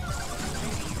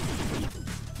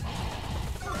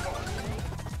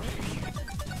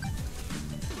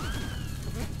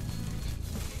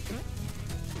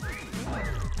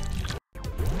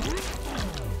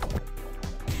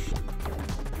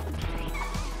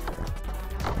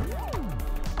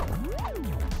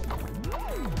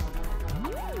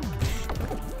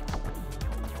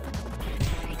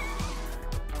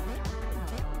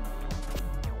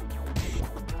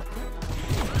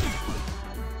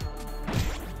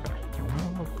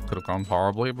 Gone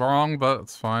horribly wrong, but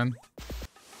it's fine.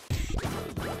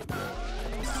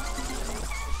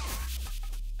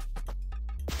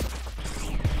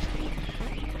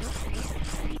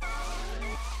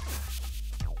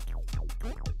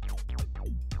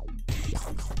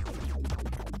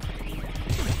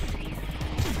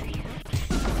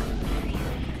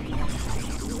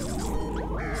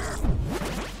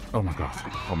 Oh my god,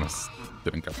 almost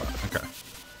didn't get that. Okay.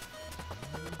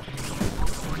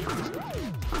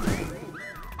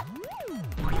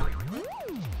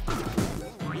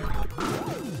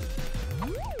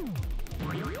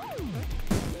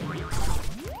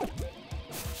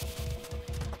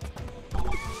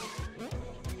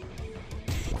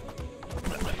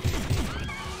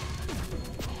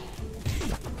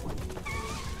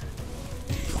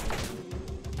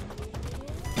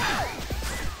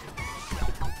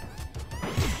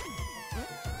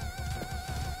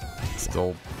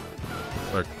 Still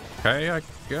okay, I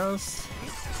guess?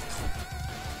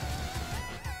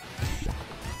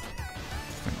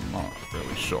 I'm not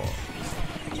really sure.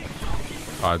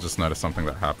 I just noticed something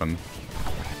that happened.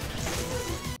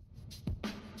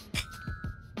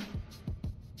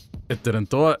 It didn't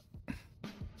do it.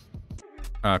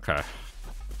 Okay.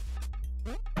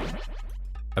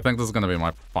 I think this is gonna be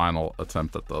my final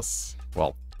attempt at this.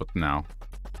 Well, but now.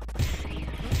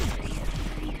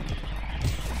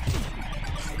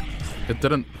 It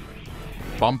didn't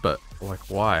bump it. Like,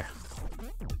 why?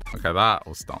 Okay, that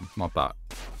was dumb. Not that.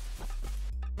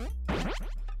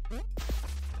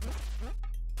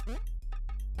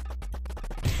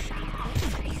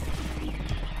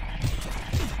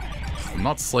 I'm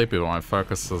not sleepy, but my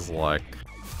focus is, like,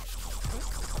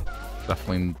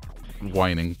 definitely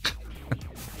waning.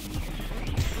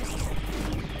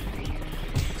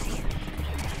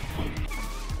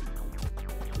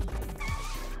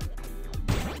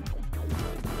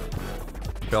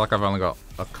 I feel like I've only got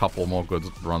a couple more good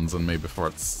runs in me before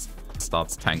it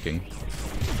starts tanking.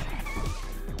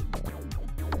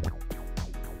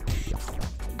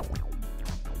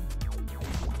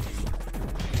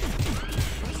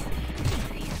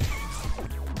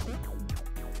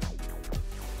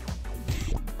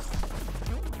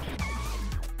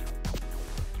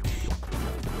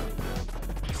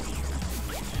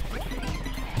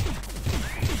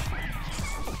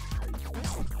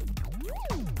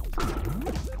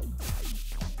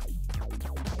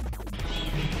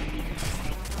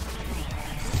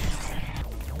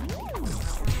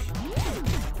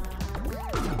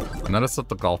 I noticed that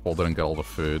the golf ball didn't get all the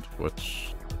food,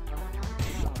 which...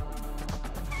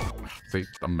 See,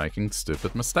 I'm making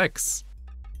stupid mistakes.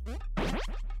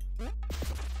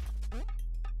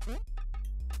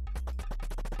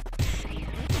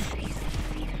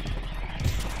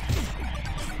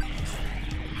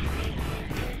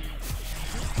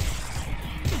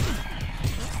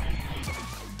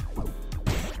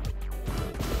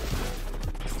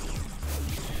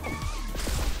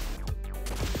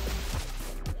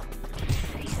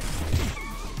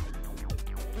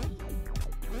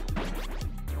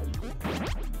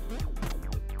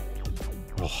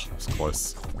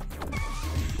 Close.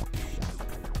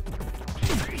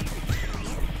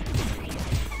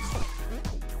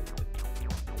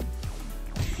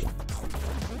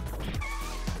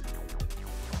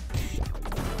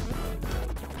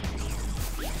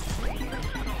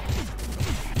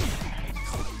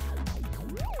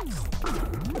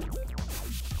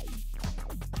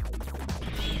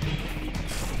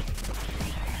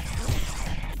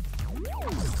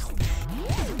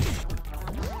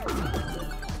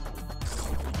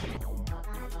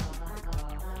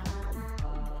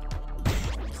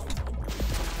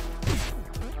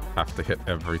 Have to hit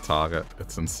every target.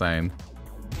 It's insane.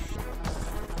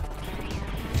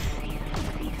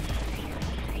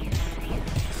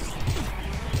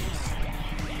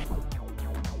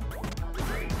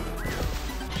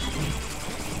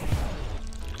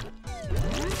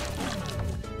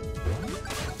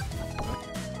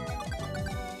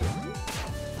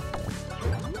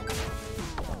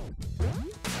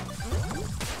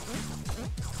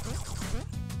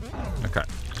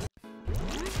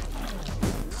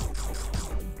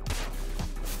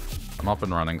 Up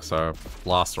and running, so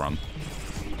last run.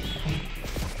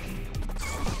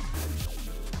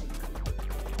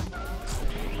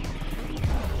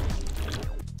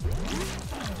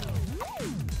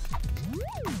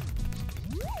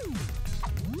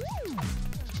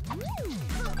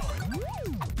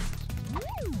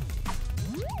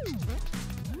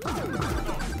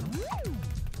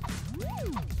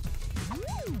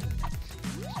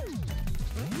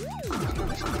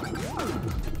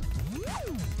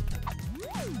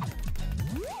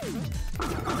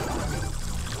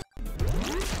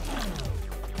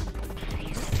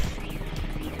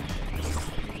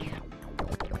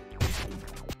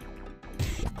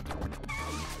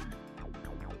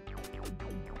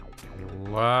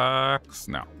 Relax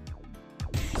now.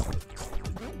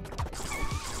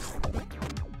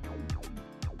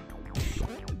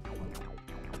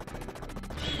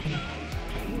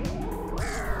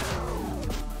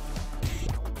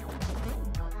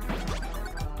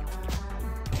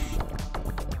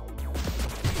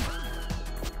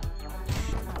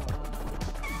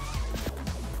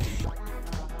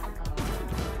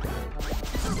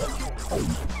 So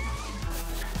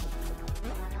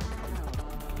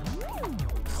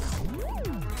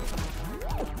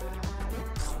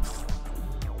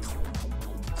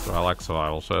I like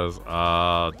survival shows.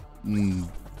 What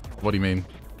do you mean?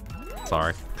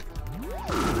 Sorry.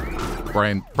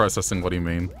 Brain processing, what do you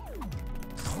mean?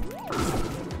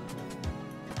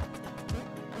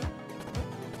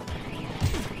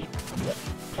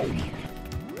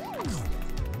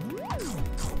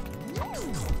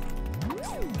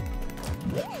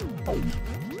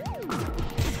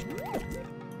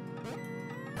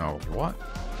 Oh, what?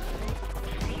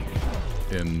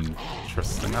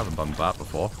 Interesting, I haven't done that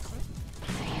before.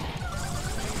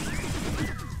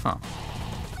 Huh.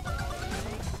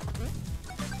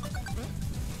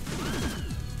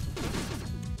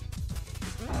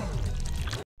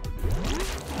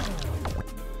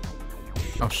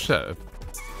 Oh shit,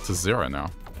 it's a 0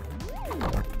 now.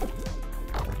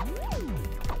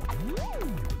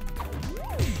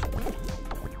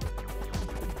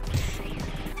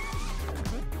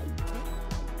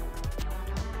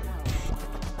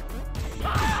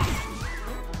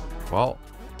 Well,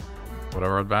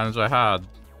 whatever advantage I had.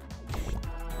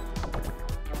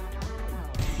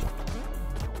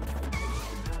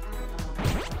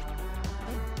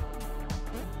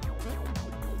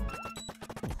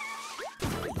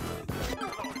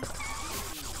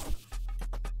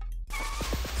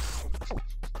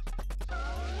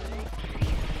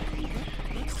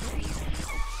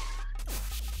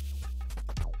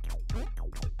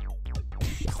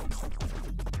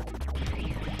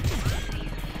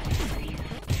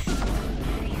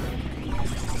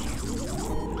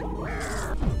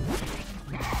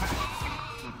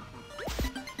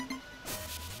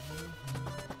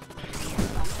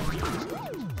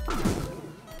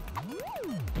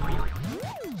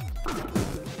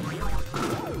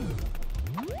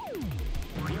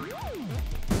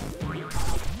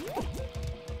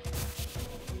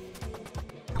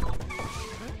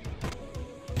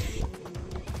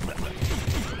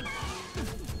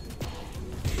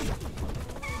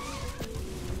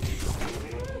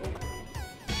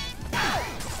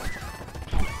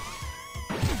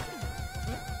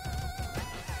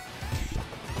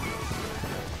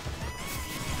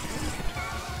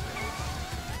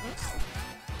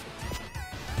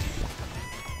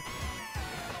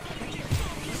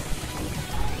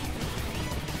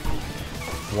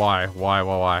 Why?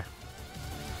 Why?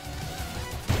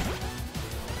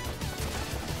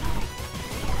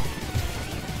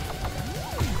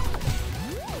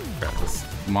 Okay, this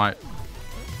might...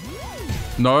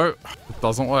 No, it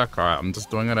doesn't work. Alright, I'm just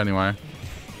doing it anyway.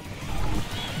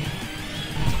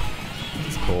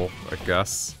 It's cool, I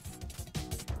guess.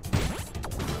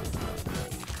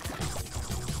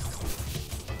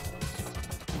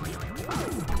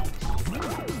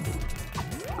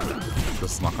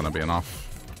 This is not gonna be enough.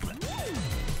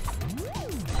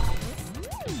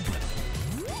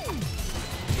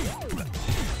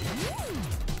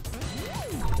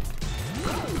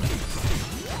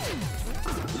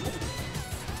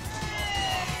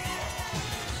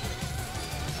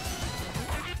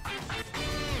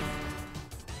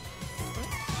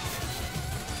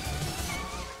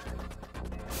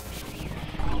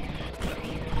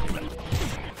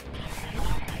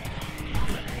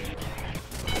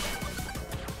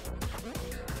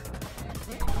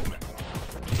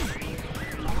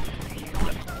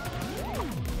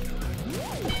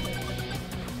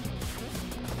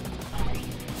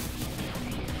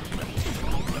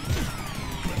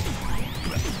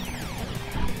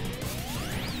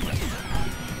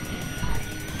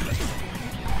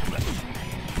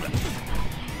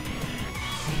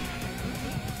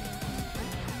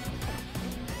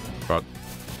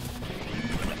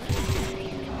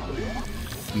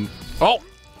 Oh!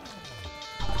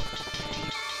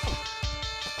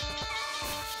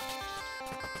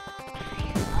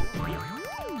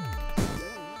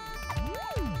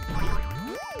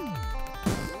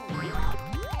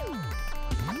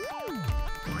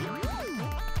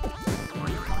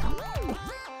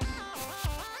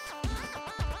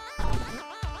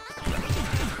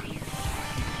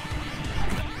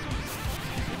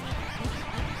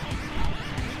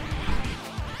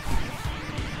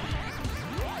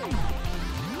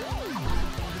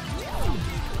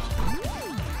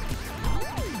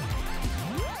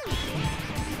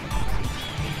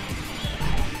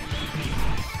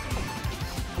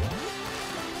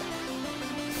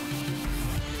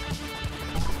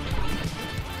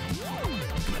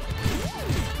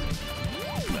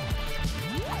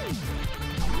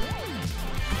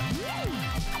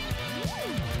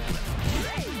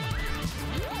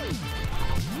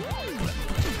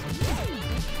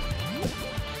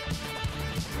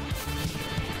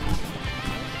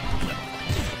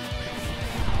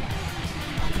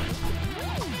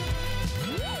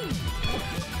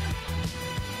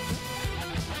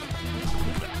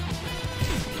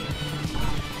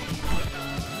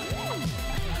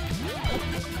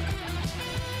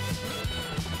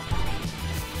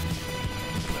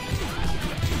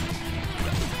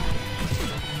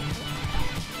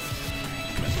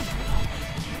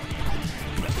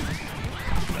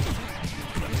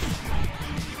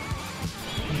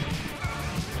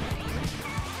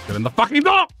 Get in the fucking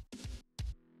door!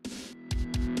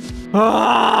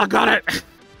 Ah, got it!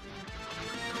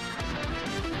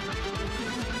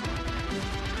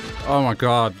 Oh my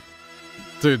god.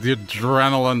 Dude, the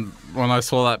adrenaline when I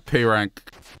saw that P rank,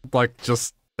 like,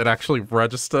 just, it actually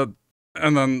registered,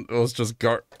 and then it was just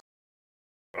go.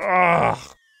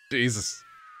 Oh, Jesus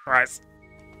Christ.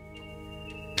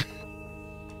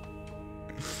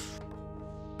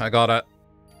 I got it.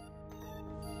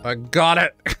 I got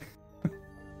it!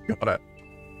 Got it.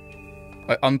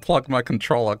 I unplugged my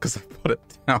controller because I put it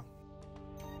down.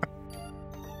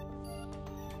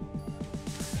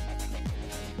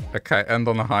 Okay, end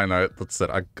on a high note. That's it.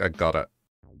 I got it.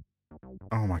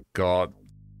 Oh my god.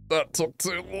 That took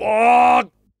too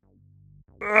long!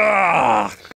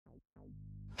 Ugh.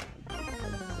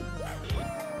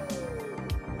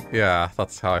 Yeah,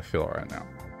 that's how I feel right now.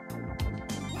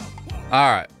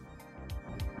 Alright.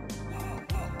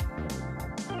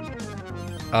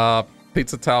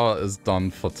 Pizza Tower is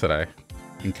done for today,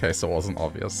 in case it wasn't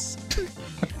obvious.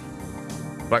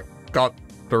 But got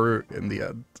through in the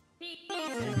end.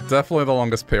 Definitely the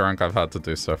longest P rank I've had to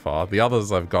do so far. The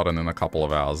others I've gotten in a couple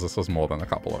of hours. This was more than a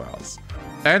couple of hours.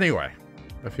 Anyway,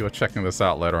 if you were checking this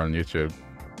out later on YouTube,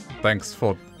 thanks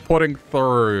for putting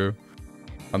through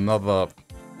another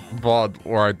VOD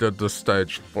where I did this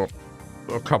stage for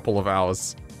a couple of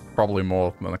hours. Probably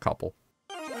more than a couple.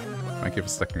 Thank you for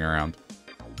sticking around.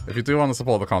 If you do want to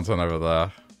support the content over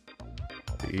there,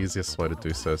 the easiest way to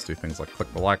do so is do things like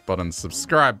click the like button,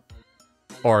 subscribe,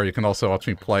 or you can also watch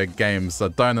me play games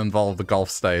that don't involve the golf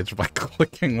stage by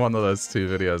clicking one of those two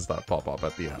videos that pop up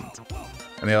at the end.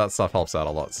 And yeah, that stuff helps out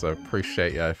a lot, so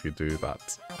appreciate you if you do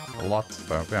that a lot.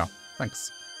 So yeah,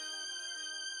 thanks.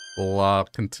 We'll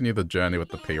continue the journey with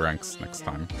the P ranks next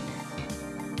time.